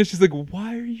 And it's just like,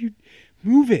 why are you...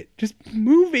 Move it. Just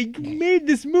move it. You made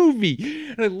this movie.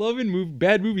 And I love in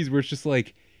bad movies where it's just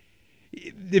like,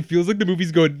 it feels like the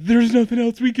movie's going, there's nothing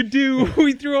else we could do.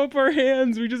 We throw up our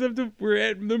hands. We just have to, we're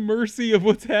at the mercy of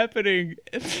what's happening.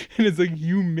 And it's like,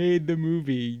 you made the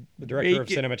movie. The director of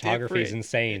cinematography is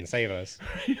insane. Save us.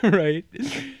 Right.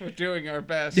 We're doing our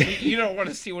best. You don't want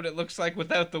to see what it looks like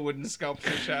without the wooden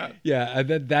sculpture shot. Yeah,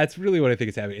 that's really what I think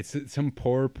is happening. It's some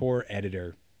poor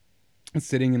editor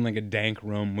sitting in like a dank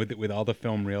room with all the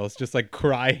film reels, just like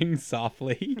crying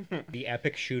softly. The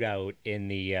epic shootout in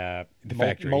the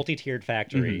factory. Multi-tiered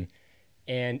factory,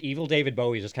 and evil David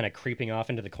Bowie is just kind of creeping off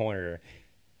into the corner.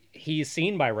 He's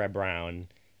seen by Red Brown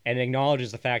and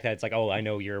acknowledges the fact that it's like, oh, I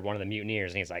know you're one of the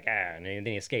mutineers, and he's like, and then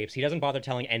he escapes. He doesn't bother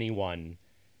telling anyone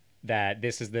that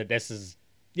this is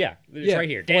it's right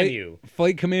here. Damn you.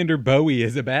 Flight Commander Bowie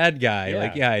is a bad guy. Yeah.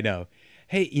 Like, yeah, I know.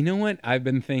 Hey, you know what? I've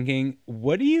been thinking,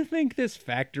 what do you think this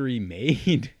factory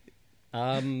made?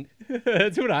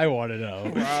 That's what I want to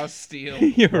know. Raw steel.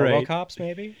 You're right. RoboCops,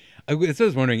 maybe? So I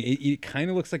was wondering, it kind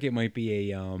of looks like it might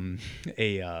be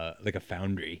like a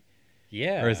foundry.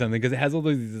 Yeah. Or something, because it has all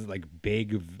those like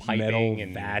big Piping metal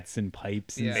and vats and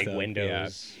pipes and big stuff.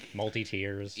 windows,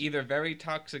 multi-tiers. Either very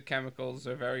toxic chemicals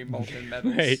or very molten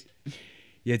metals. Right.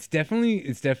 Yeah, it's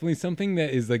definitely something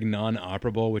that is like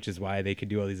non-operable, which is why they could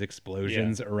do all these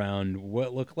explosions around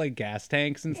what look like gas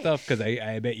tanks and stuff. Because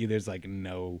I bet you there's like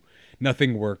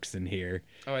nothing works in here.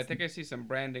 Oh, I think I see some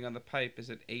branding on the pipe. Is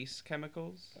it Ace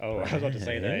Chemicals? Oh, I was about to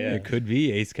say that. Yeah, it could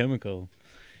be Ace Chemical.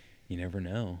 You never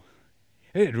know.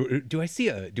 Hey, do I see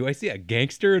a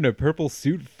gangster in a purple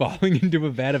suit falling into a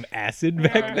vat of acid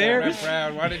back there? Reb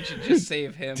Brown, why didn't you just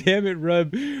save him? Damn it, Reb!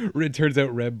 It turns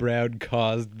out Reb Brown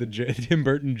caused the Tim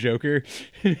Burton Joker.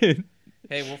 Hey,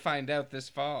 we'll find out this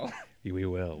fall. We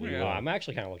will. I'm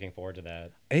actually kind of looking forward to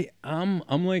that. Hey,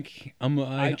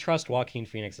 I trust Joaquin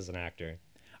Phoenix as an actor.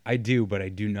 I do, but I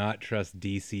do not trust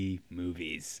DC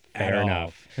movies. Fair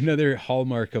enough. Another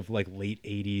hallmark of like late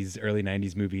 80s, early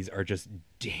 90s movies are just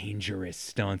dangerous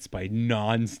stunts by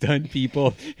non-stunt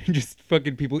people and just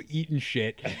fucking people eating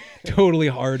shit totally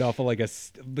hard off of like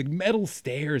metal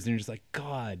stairs, and you're just like,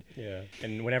 God. Yeah.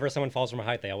 And whenever someone falls from a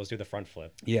height, they always do the front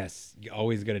flip. Yes, you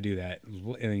always got to do that,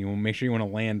 and you make sure you want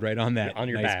to land right on that on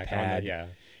your nice back pad. yeah.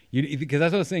 Because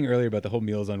that's what I was saying earlier about the whole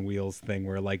Meals on Wheels thing,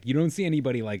 where like you don't see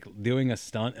anybody like doing a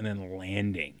stunt and then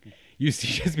landing. You see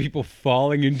just people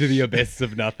falling into the abyss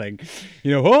of nothing.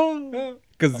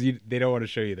 Because they don't want to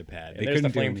show you the pad. They there's the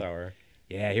flamethrower.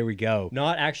 Yeah, here we go.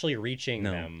 Not actually reaching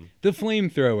them. The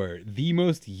flamethrower, the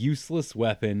most useless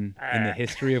weapon in the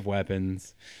history of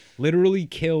weapons, literally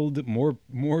killed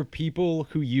more people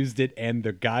who used it and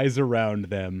the guys around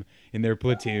them in their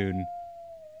platoon.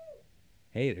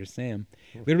 Hey, there's Sam.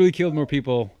 Literally killed more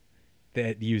people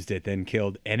that used it than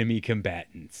killed enemy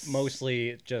combatants.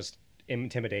 Mostly just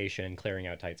intimidation and clearing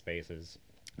out tight spaces.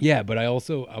 Yeah, but I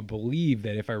believe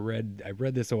that if I read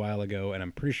this a while ago, and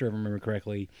I'm pretty sure if I remember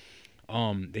correctly,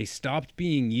 they stopped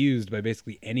being used by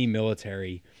basically any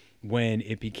military when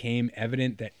it became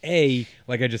evident that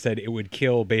like I just said, it would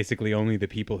kill basically only the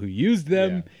people who used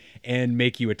them and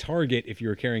make you a target if you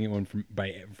were carrying one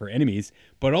for enemies,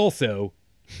 but also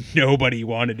nobody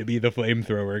wanted to be the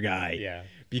flamethrower guy. Yeah.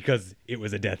 Because it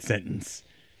was a death sentence.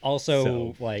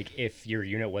 Also, like, if your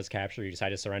unit was captured, you decide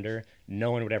to surrender,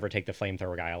 no one would ever take the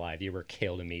flamethrower guy alive. You were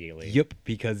killed immediately. Yep,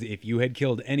 because if you had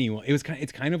killed anyone, it's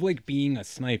kind of like being a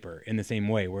sniper in the same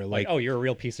way, where like oh, you're a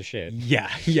real piece of shit. Yeah,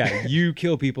 you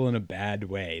kill people in a bad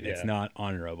way that's not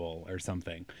honorable or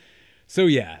something. So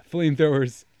yeah,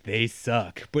 flamethrowers they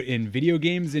suck. But in video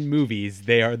games and movies,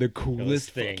 they are the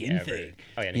coolest fucking thing.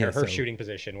 Oh, yeah, and her shooting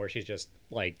position where she's just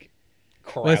like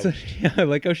crouched. I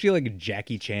like how she like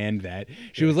Jackie Chan'd that.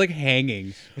 She was like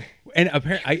hanging. And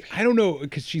apparently, I don't know,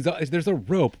 because there's a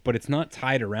rope, but it's not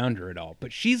tied around her at all.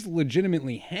 But she's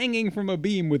legitimately hanging from a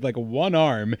beam with like one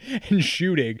arm and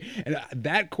shooting. And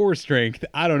that core strength,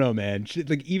 I don't know, man.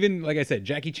 Like even like I said,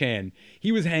 Jackie Chan,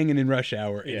 he was hanging in Rush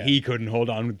Hour and he couldn't hold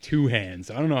on with two hands.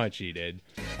 So I don't know how she did.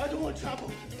 I don't want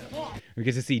trouble. We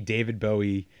get to see David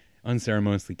Bowie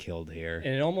unceremoniously killed here.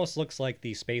 And it almost looks like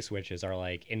the space witches are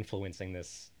like influencing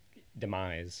this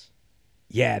demise.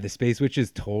 Yeah, the space witches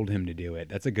told him to do it.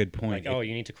 That's a good point. Like,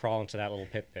 you need to crawl into that little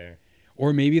pit there.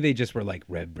 Or maybe they just were like,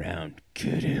 Red Brown,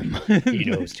 get him. He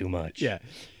knows too much. Yeah.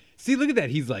 See, look at that.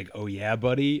 He's like, oh yeah,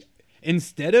 buddy.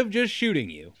 Instead of just shooting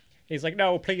you. He's like,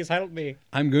 no, please help me.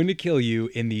 I'm going to kill you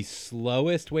in the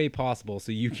slowest way possible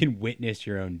so you can witness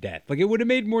your own death. Like, it would have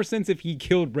made more sense if he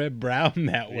killed Red Brown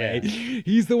that way. Yeah.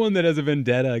 He's the one that has a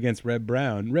vendetta against Red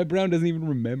Brown. Red Brown doesn't even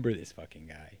remember this fucking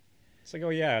guy. It's like, oh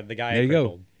yeah, the guy. There you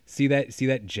go. See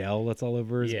that gel that's all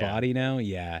over his body now?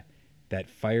 Yeah. That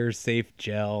fire safe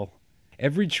gel.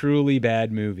 Every truly bad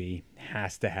movie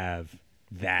has to have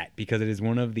that because it is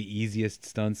one of the easiest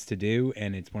stunts to do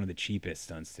and it's one of the cheapest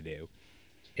stunts to do.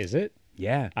 Is it?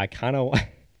 Yeah. I kind of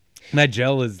that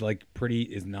gel is like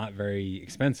is not very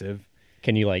expensive.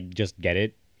 Can you like just get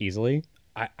it easily?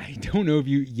 I don't know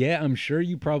if I'm sure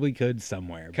you probably could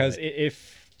somewhere. Because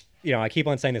if I keep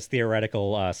on saying this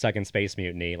theoretical second space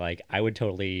mutiny. Like, I would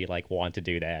totally want to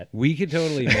do that. We could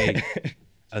totally make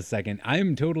a second.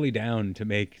 I'm totally down to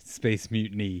make Space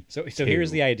Mutiny. So here's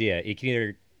the idea: it can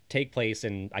either take place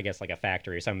in, I guess, like a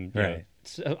factory or some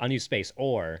unused space,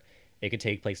 or it could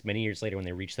take place many years later when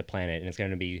they reach the planet, and it's going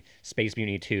to be Space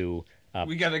Mutiny 2.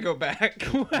 We gotta go back.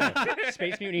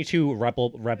 Space Mutiny 2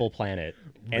 Rebel Planet,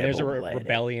 and there's a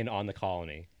rebellion on the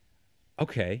colony.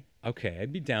 Okay,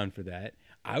 I'd be down for that.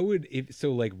 I would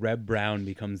like Reb Brown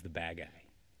becomes the bad guy.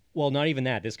 Well, not even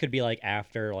that. This could be like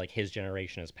after like his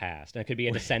generation has passed, and it could be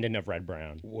a descendant of Red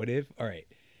Brown. What if? All right,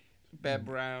 Bad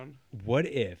Brown. What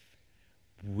if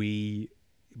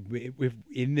if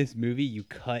in this movie you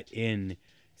cut in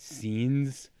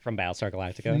scenes from Battlestar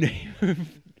Galactica?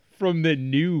 From the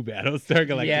new Battlestar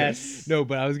Galactica. Yes. No,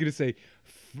 but I was gonna say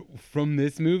from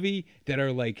this movie that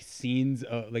are like scenes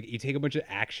like you take a bunch of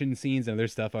action scenes and other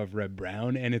stuff of Reb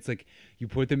Brown and it's like you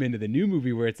put them into the new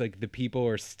movie where it's like the people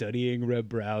are studying Reb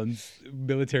Brown's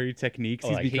military techniques.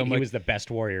 He was the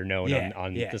best warrior known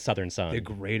on the Southern Sun, the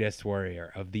greatest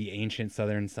warrior of the ancient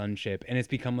Southern Sun ship, and it's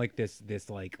become like this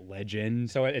like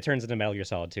legend. So it turns into Metal Gear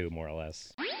Solid 2 more or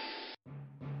less.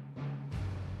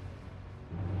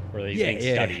 Where he's being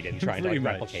studied and trying to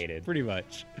replicate it. Pretty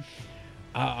much.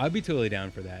 I'd be totally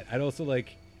down for that. I'd also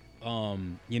like,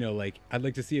 I'd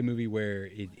like to see a movie where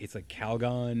it's like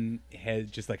Calgon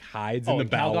just like hides in the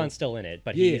bowel. Calgon's still in it,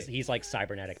 but he's like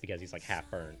cybernetic because he's like half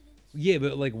burnt. Yeah,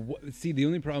 but like, see, the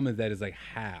only problem with that is like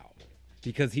how,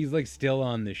 because he's like still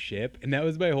on the ship, and that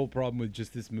was my whole problem with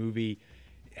just this movie,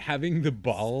 having the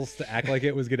balls to act like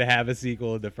it was gonna have a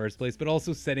sequel in the first place, but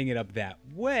also setting it up that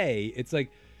way. It's like,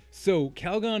 so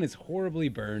Calgon is horribly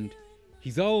burned.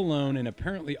 He's all alone, and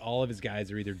apparently all of his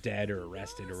guys are either dead or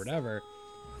arrested or whatever.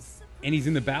 And he's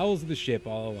in the bowels of the ship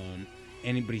all alone,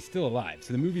 but he's still alive.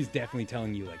 So the movie's definitely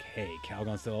telling you, like, hey,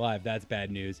 Calgon's still alive. That's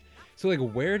bad news. So, like,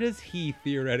 where does he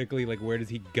theoretically, like, where does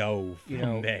he go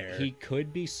from there? He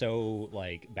could be so,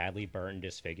 like, badly burnt and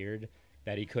disfigured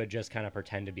that he could just kind of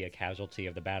pretend to be a casualty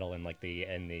of the battle in, like, the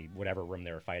whatever room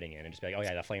they were fighting in and just be like, oh,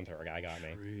 yeah, the flamethrower guy got me.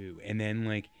 True. And then,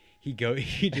 like, he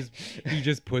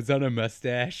just puts on a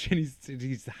mustache and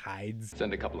he hides.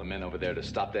 Send a couple of men over there to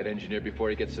stop that engineer before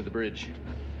he gets to the bridge.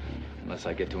 Unless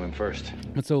I get to him first.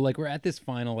 But so like we're at this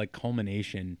final like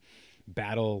culmination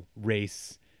battle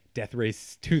race, Death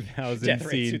Race 2000 Death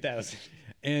Race scene. 2000.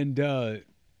 And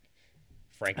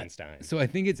Frankenstein. So I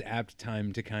think it's apt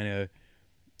time to kind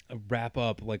of wrap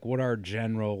up like what our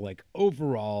general like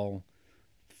overall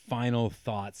final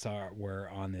thoughts were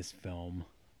on this film.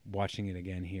 Watching it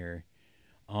again here,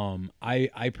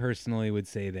 I personally would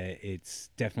say that it's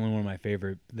definitely one of my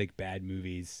favorite like bad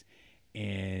movies,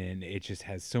 and it just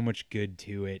has so much good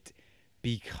to it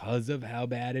because of how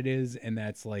bad it is, and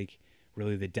that's like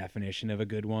really the definition of a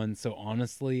good one. So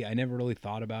honestly, I never really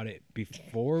thought about it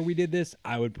before we did this.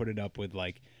 I would put it up with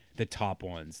like the top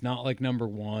ones, not like number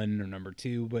 1 or number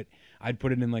 2, but I'd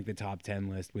put it in like the top 10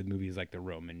 list with movies like The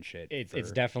Roman shit.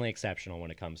 It's definitely exceptional when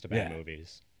it comes to bad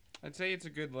movies. I'd say it's a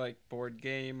good like board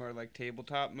game or like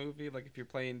tabletop movie. Like if you're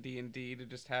playing D&D to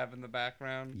just have in the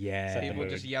background. Yeah. People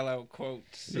just yell out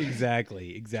quotes.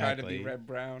 Exactly. Try to be Red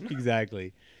Brown.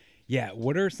 Exactly. Yeah.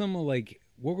 What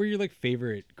were your like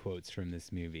favorite quotes from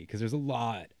this movie? Because there's a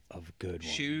lot of good ones.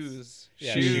 Shoes.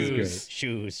 Yeah,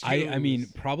 Shoes. I mean,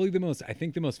 probably I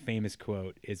think the most famous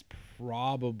quote is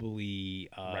probably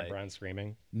Red Brown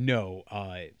screaming. No,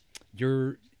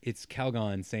 it's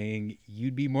Calgon saying,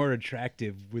 "You'd be more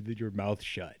attractive with your mouth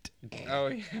shut." Oh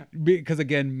yeah. Because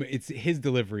again, it's his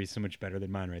delivery is so much better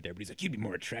than mine right there. But he's like, "You'd be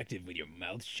more attractive with your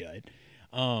mouth shut."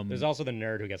 There's also the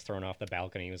nerd who gets thrown off the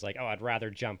balcony. He was like, "Oh, I'd rather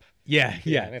jump." Yeah.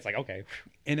 And it's like, okay.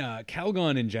 And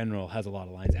Calgon in general has a lot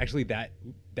of lines. Actually, that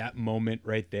moment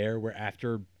right there, where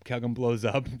after Calgon blows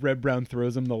up, Red Brown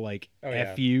throws him the like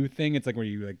 "F you" thing. It's like where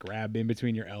you like grab in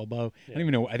between your elbow. Yeah. I don't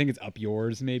even know. I think it's up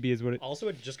yours. Maybe is what it. Also,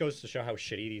 it just goes to show how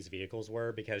shitty these vehicles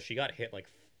were because she got hit like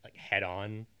head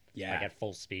on. Yeah. Like at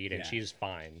full speed, and she's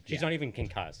fine. She's not even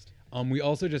concussed. We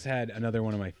also just had another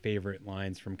one of my favorite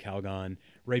lines from Calgon.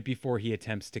 Right before he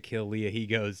attempts to kill Leah, he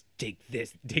goes, take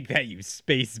that, you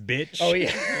space bitch." Oh,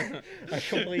 yeah. I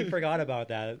completely forgot about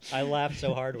that. I laughed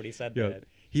so hard when he said that.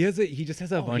 He just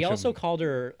has a bunch of... He also called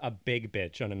her a big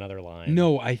bitch on another line.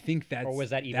 No, I think that's... Or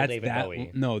was that Evil David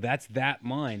Bowie? No, that's that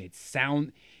line.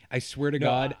 I swear to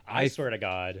God... I swear to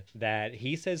God that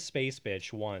he says space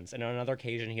bitch once, and on another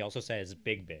occasion he also says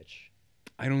big bitch.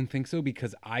 I don't think so,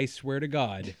 because I swear to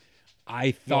God...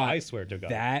 I thought I swear to God.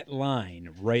 That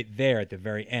line right there at the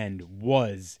very end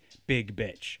was big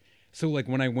bitch. So like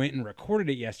when I went and recorded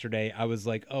it yesterday, I was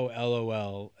like, "Oh,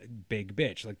 LOL, big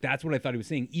bitch." Like that's what I thought he was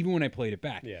saying, even when I played it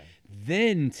back. Yeah.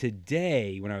 Then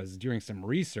today, when I was doing some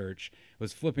research, I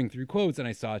was flipping through quotes and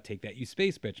I saw "Take that, you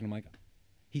space bitch," and I'm like,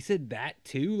 he said that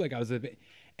too. Like I was a bit.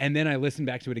 And then I listened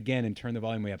back to it again and turned the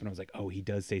volume way up, and I was like, "Oh, he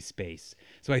does say space."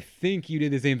 So I think you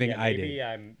did the same thing I did. Maybe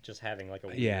I'm just having like a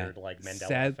weird like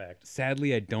Mandela effect.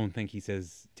 Sadly, I don't think he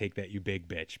says "Take that, you big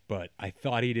bitch," but I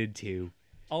thought he did too.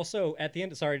 Also, at the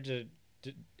end, sorry to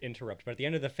interrupt, but at the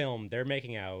end of the film, they're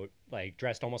making out like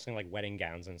dressed almost in like wedding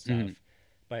gowns and stuff. Mm.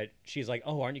 But she's like,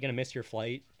 "Oh, aren't you gonna miss your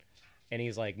flight?" And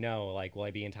he's like, "No, like, will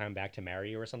I be in time back to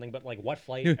marry you or something?" But like, what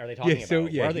flight are they talking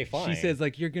about? Where are they flying? She says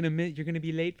like, "You're gonna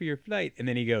be late for your flight," and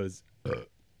then he goes, "Does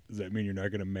that mean you're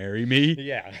not gonna marry me?"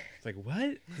 Yeah. It's like,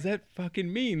 what does that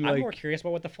fucking mean? I'm more curious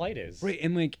about what the flight is. Right,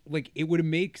 and like it would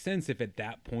make sense if at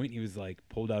that point he was like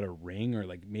pulled out a ring or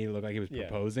like made it look like he was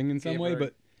proposing in some way,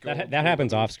 but that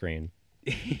happens off screen.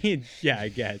 Yeah, I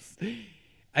guess.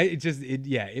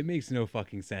 It makes no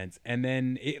fucking sense. And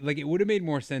then it would have made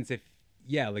more sense if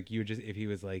he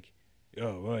was like,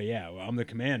 "Oh, well, yeah, well, I'm the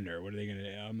commander. What are they gonna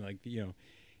do?" I'm like,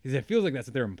 because it feels like that's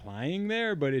what they're implying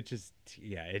there, but it's just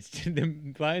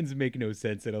the lines make no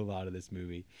sense in a lot of this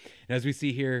movie. And as we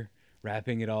see here,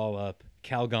 wrapping it all up,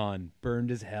 Calgon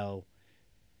burned as hell.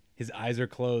 His eyes are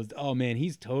closed. Oh man,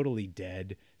 he's totally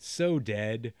dead. So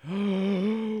dead.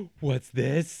 What's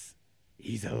this?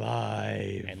 He's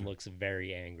alive. And looks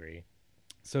very angry.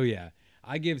 So yeah,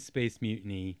 I give Space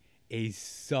Mutiny a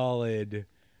solid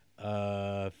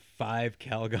 5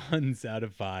 Calgons out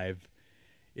of 5.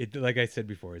 It, like I said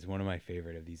before, is one of my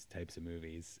favorite of these types of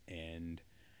movies. And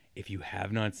if you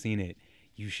have not seen it,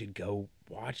 you should go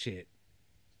watch it.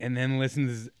 And then listen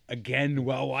to this again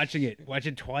while watching it. Watch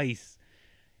it twice.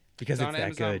 Because it's that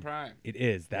Amazon good. Prime. It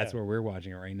is. That's where we're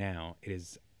watching it right now. It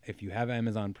is. If you have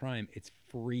Amazon Prime, it's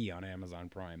free on Amazon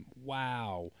Prime.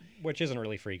 Wow. Which isn't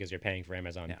really free because you're paying for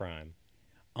Amazon Prime.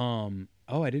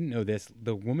 Oh, I didn't know this.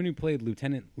 The woman who played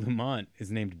Lieutenant Lamont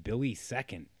is named Billy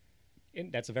Second.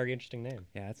 That's a very interesting name.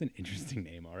 Yeah, that's an interesting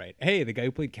name. All right. Hey, the guy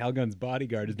who played Calgon's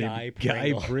bodyguard is named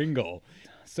Guy Pringle.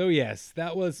 So yes,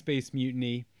 that was Space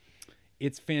Mutiny.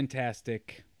 It's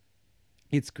fantastic.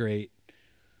 It's great.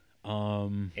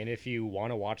 And if you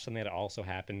want to watch something that also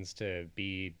happens to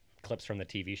be clips from the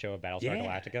TV show of Battlestar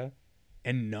Galactica,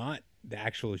 and not the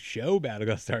actual show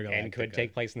Battlestar Galactica, and could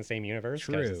take place in the same universe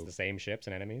because it's the same ships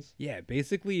and enemies. Yeah,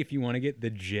 basically, if you want to get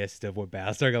the gist of what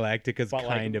Battlestar Galactica is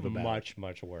kind of about,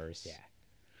 much worse. Yeah.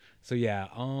 So yeah,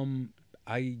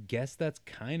 I guess that's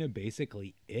kind of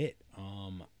basically it.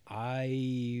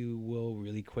 I will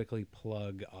really quickly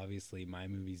plug, obviously, My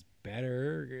Movie's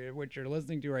Better, which you're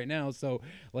listening to right now. So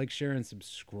like, share, and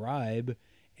subscribe.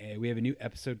 We have a new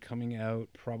episode coming out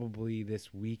probably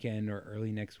this weekend or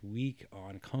early next week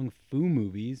on Kung Fu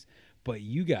movies. But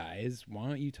you guys, why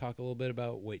don't you talk a little bit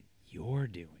about what you're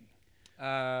doing?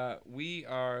 We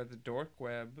are the Dork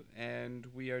Web, and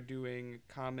we are doing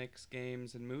comics,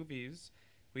 games, and movies.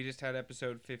 We just had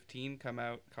episode 15 come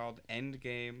out called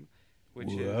Endgame,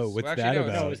 which is... What's that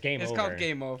about? No, it was Game Over. It's called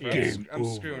Game Over. I'm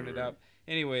screwing it up.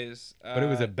 Anyways, but it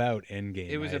was about Endgame.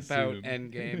 It was about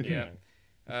Endgame, yeah.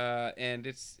 And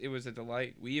it was a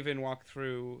delight. We even walked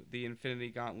through the Infinity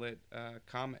Gauntlet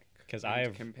comic because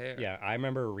compare. Yeah, I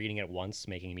remember reading it once,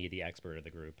 making me the expert of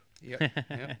the group. Yep,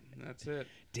 that's it.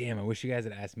 Damn, I wish you guys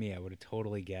had asked me. I would have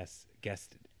totally guest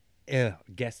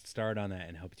starred on that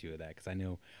and helped you with that because I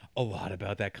know a lot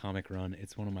about that comic run.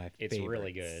 It's one of my favorites. It's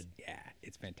really good. Yeah,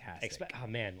 it's fantastic. Oh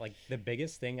man, like the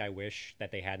biggest thing I wish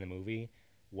that they had in the movie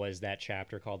was that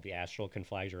chapter called the Astral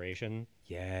Conflagration.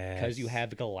 Yeah, because you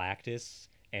have Galactus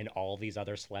and all these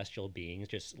other celestial beings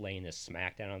just laying this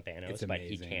smackdown on Thanos, but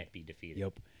he can't be defeated.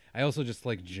 Yep. I also just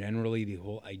like generally the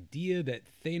whole idea that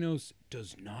Thanos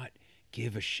does not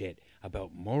give a shit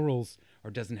about morals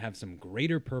or doesn't have some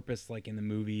greater purpose like in the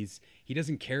movies. He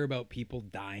doesn't care about people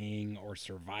dying or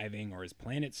surviving or his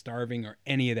planet starving or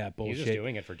any of that bullshit. He's just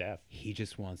doing it for death. He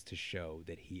just wants to show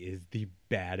that he is the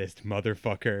baddest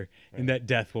motherfucker and that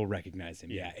death will recognize him.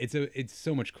 Yeah, it's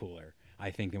so much cooler,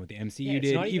 I think, than what the MCU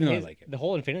did, even though I like it. The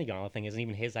whole Infinity Gauntlet thing isn't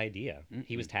even his idea.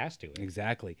 He was tasked to it.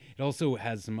 Exactly. It also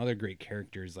has some other great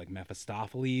characters like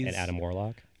Mephistopheles. And Adam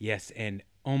Warlock. Yes, and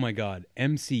oh my God,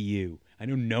 MCU. I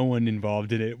know no one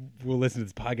involved in it will listen to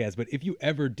this podcast, but if you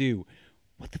ever do,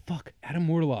 what the fuck? Adam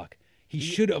Warlock. He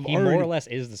should have already... more or less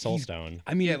is the Soul Stone.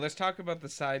 I mean... Yeah, let's talk about the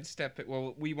sidestepping.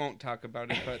 Well, we won't talk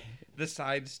about it, but the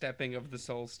sidestepping of the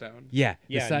Soul Stone. Yeah.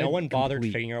 No one bothered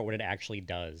figuring out what it actually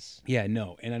does. Yeah,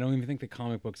 no. And I don't even think the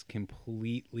comic books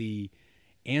completely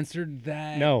answered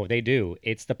that. No, they do.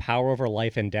 It's the power over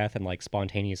life and death and like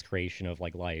spontaneous creation of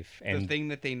like life. And the thing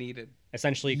that they needed.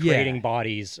 Essentially creating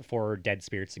bodies for dead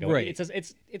spirits to go. Right.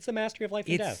 It's the mastery of life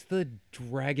and death. It's the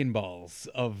Dragon Balls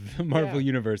of the Marvel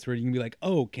Universe where you can be like,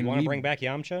 oh, you want to bring back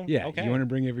Yamcha? Yeah. Okay. You want to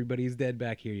bring everybody's dead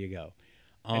back? Here you go.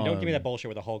 And don't give me that bullshit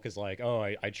where the Hulk is like, oh,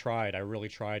 I tried. I really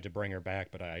tried to bring her back,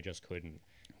 but I just couldn't.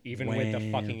 Even with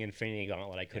the fucking Infinity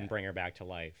Gauntlet, I couldn't bring her back to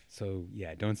life. So,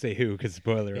 yeah, don't say who because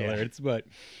spoiler alerts. But,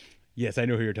 yes, I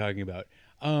know who you're talking about.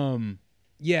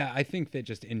 Yeah, I think that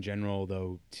just in general,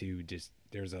 though,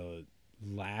 there's a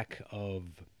lack of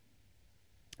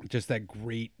just that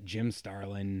great Jim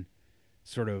Starlin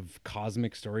sort of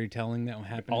cosmic storytelling that will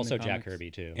happen. Also, in the Jack comics.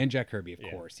 Kirby, too. And Jack Kirby, of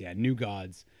course. Yeah, New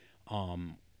Gods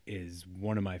is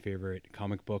one of my favorite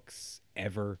comic books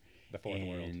ever. The Fourth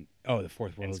World. Oh, The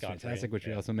Fourth World is fantastic, which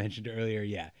we also mentioned earlier.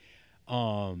 Yeah.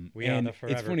 We are the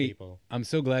forever it's funny, people. I'm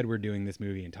so glad we're doing this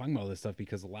movie and talking about all this stuff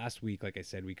because last week, like I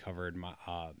said, we covered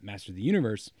Master of the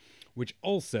Universe, which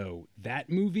also, that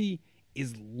movie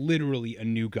is literally a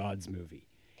New Gods movie.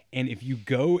 And if you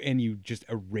go and you just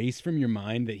erase from your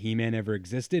mind that He-Man ever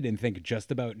existed and think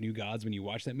just about New Gods when you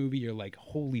watch that movie, you're like,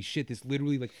 holy shit, this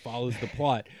literally like follows the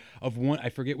plot of one, I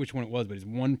forget which one it was, but it's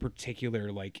one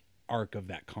particular like arc of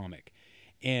that comic.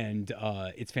 And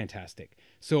it's fantastic.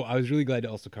 So I was really glad to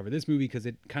also cover this movie because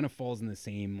it kind of falls in the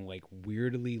same like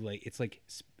weirdly like it's like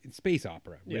space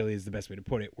opera really is the best way to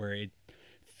put it, where it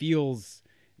feels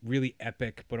really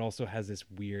epic but also has this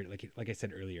weird like I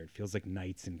said earlier, it feels like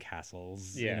knights and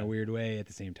castles in a weird way at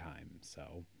the same time.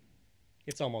 So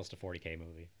it's almost a 40K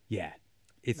movie. Yeah,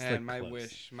 it's man, like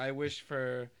my wish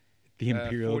for the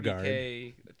Imperial 40K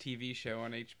Guard TV show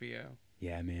on HBO.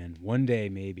 Yeah, man, one day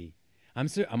maybe. I'm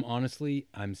honestly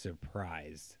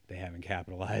surprised they haven't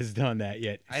capitalized on that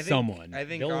yet. I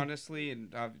think honestly,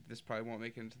 and this probably won't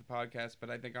make it into the podcast, but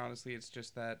I think honestly it's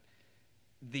just that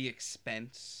the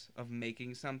expense of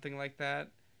making something like that,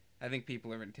 I think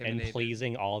people are intimidated. And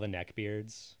pleasing all the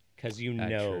neckbeards, because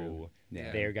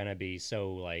they're going to be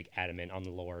so like adamant on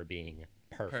the lore being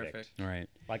perfect. Right.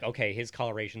 Like, okay, his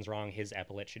coloration's wrong, his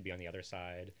epaulet should be on the other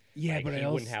side. Yeah, like, but he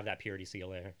wouldn't have that purity seal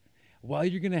there. While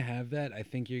you're going to have that, I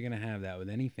think you're going to have that with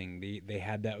anything. They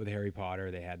had that with Harry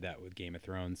Potter. They had that with Game of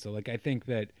Thrones. So, like, I think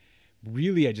that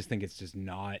really I just think it's just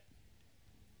not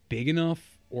big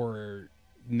enough, or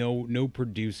no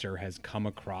producer has come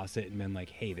across it and been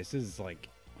like, hey, this is, like,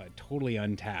 totally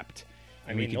untapped.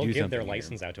 I mean, they'll give their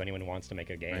license out to anyone who wants to make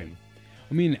a game. Right.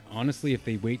 I mean, honestly, if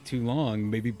they wait too long,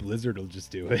 maybe Blizzard will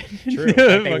just do it. True. Like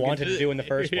they wanted to do in the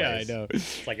first place. Yeah, I know.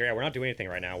 It's like, yeah, we're not doing anything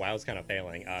right now. WoW's kind of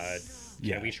failing.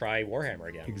 Can we try Warhammer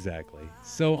again? Exactly.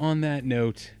 So on that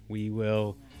note, we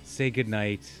will say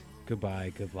goodnight,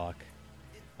 goodbye, good luck,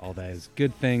 all those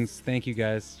good things. Thank you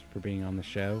guys for being on the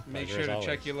show. Make sure to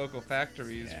check your local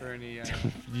factories for any...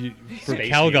 for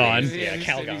Calgon. Yeah,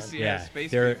 Calgon.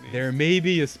 Yeah, there may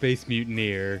be a space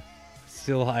mutineer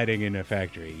still hiding in a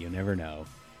factory. You never know.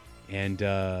 And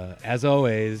as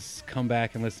always, come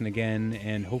back and listen again,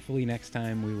 and hopefully next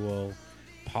time we will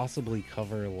possibly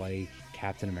cover like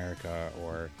Captain America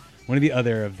or One of the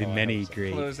other of the many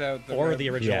great. Close out the or Red, the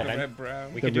original. the Red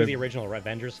Brown. We could do the original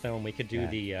Avengers film. We could do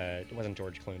the. It wasn't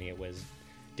George Clooney. It was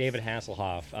David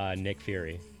Hasselhoff, Nick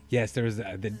Fury. Yes, there's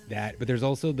that, but there's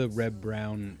also the Red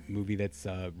Brown movie that's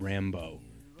Rambo.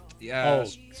 Yeah.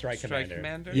 Strike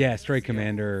Commander. Yeah, Strike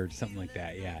Commander or something like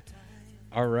that. Yeah.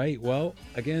 All right. Well,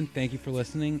 again, thank you for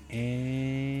listening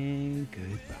and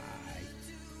good.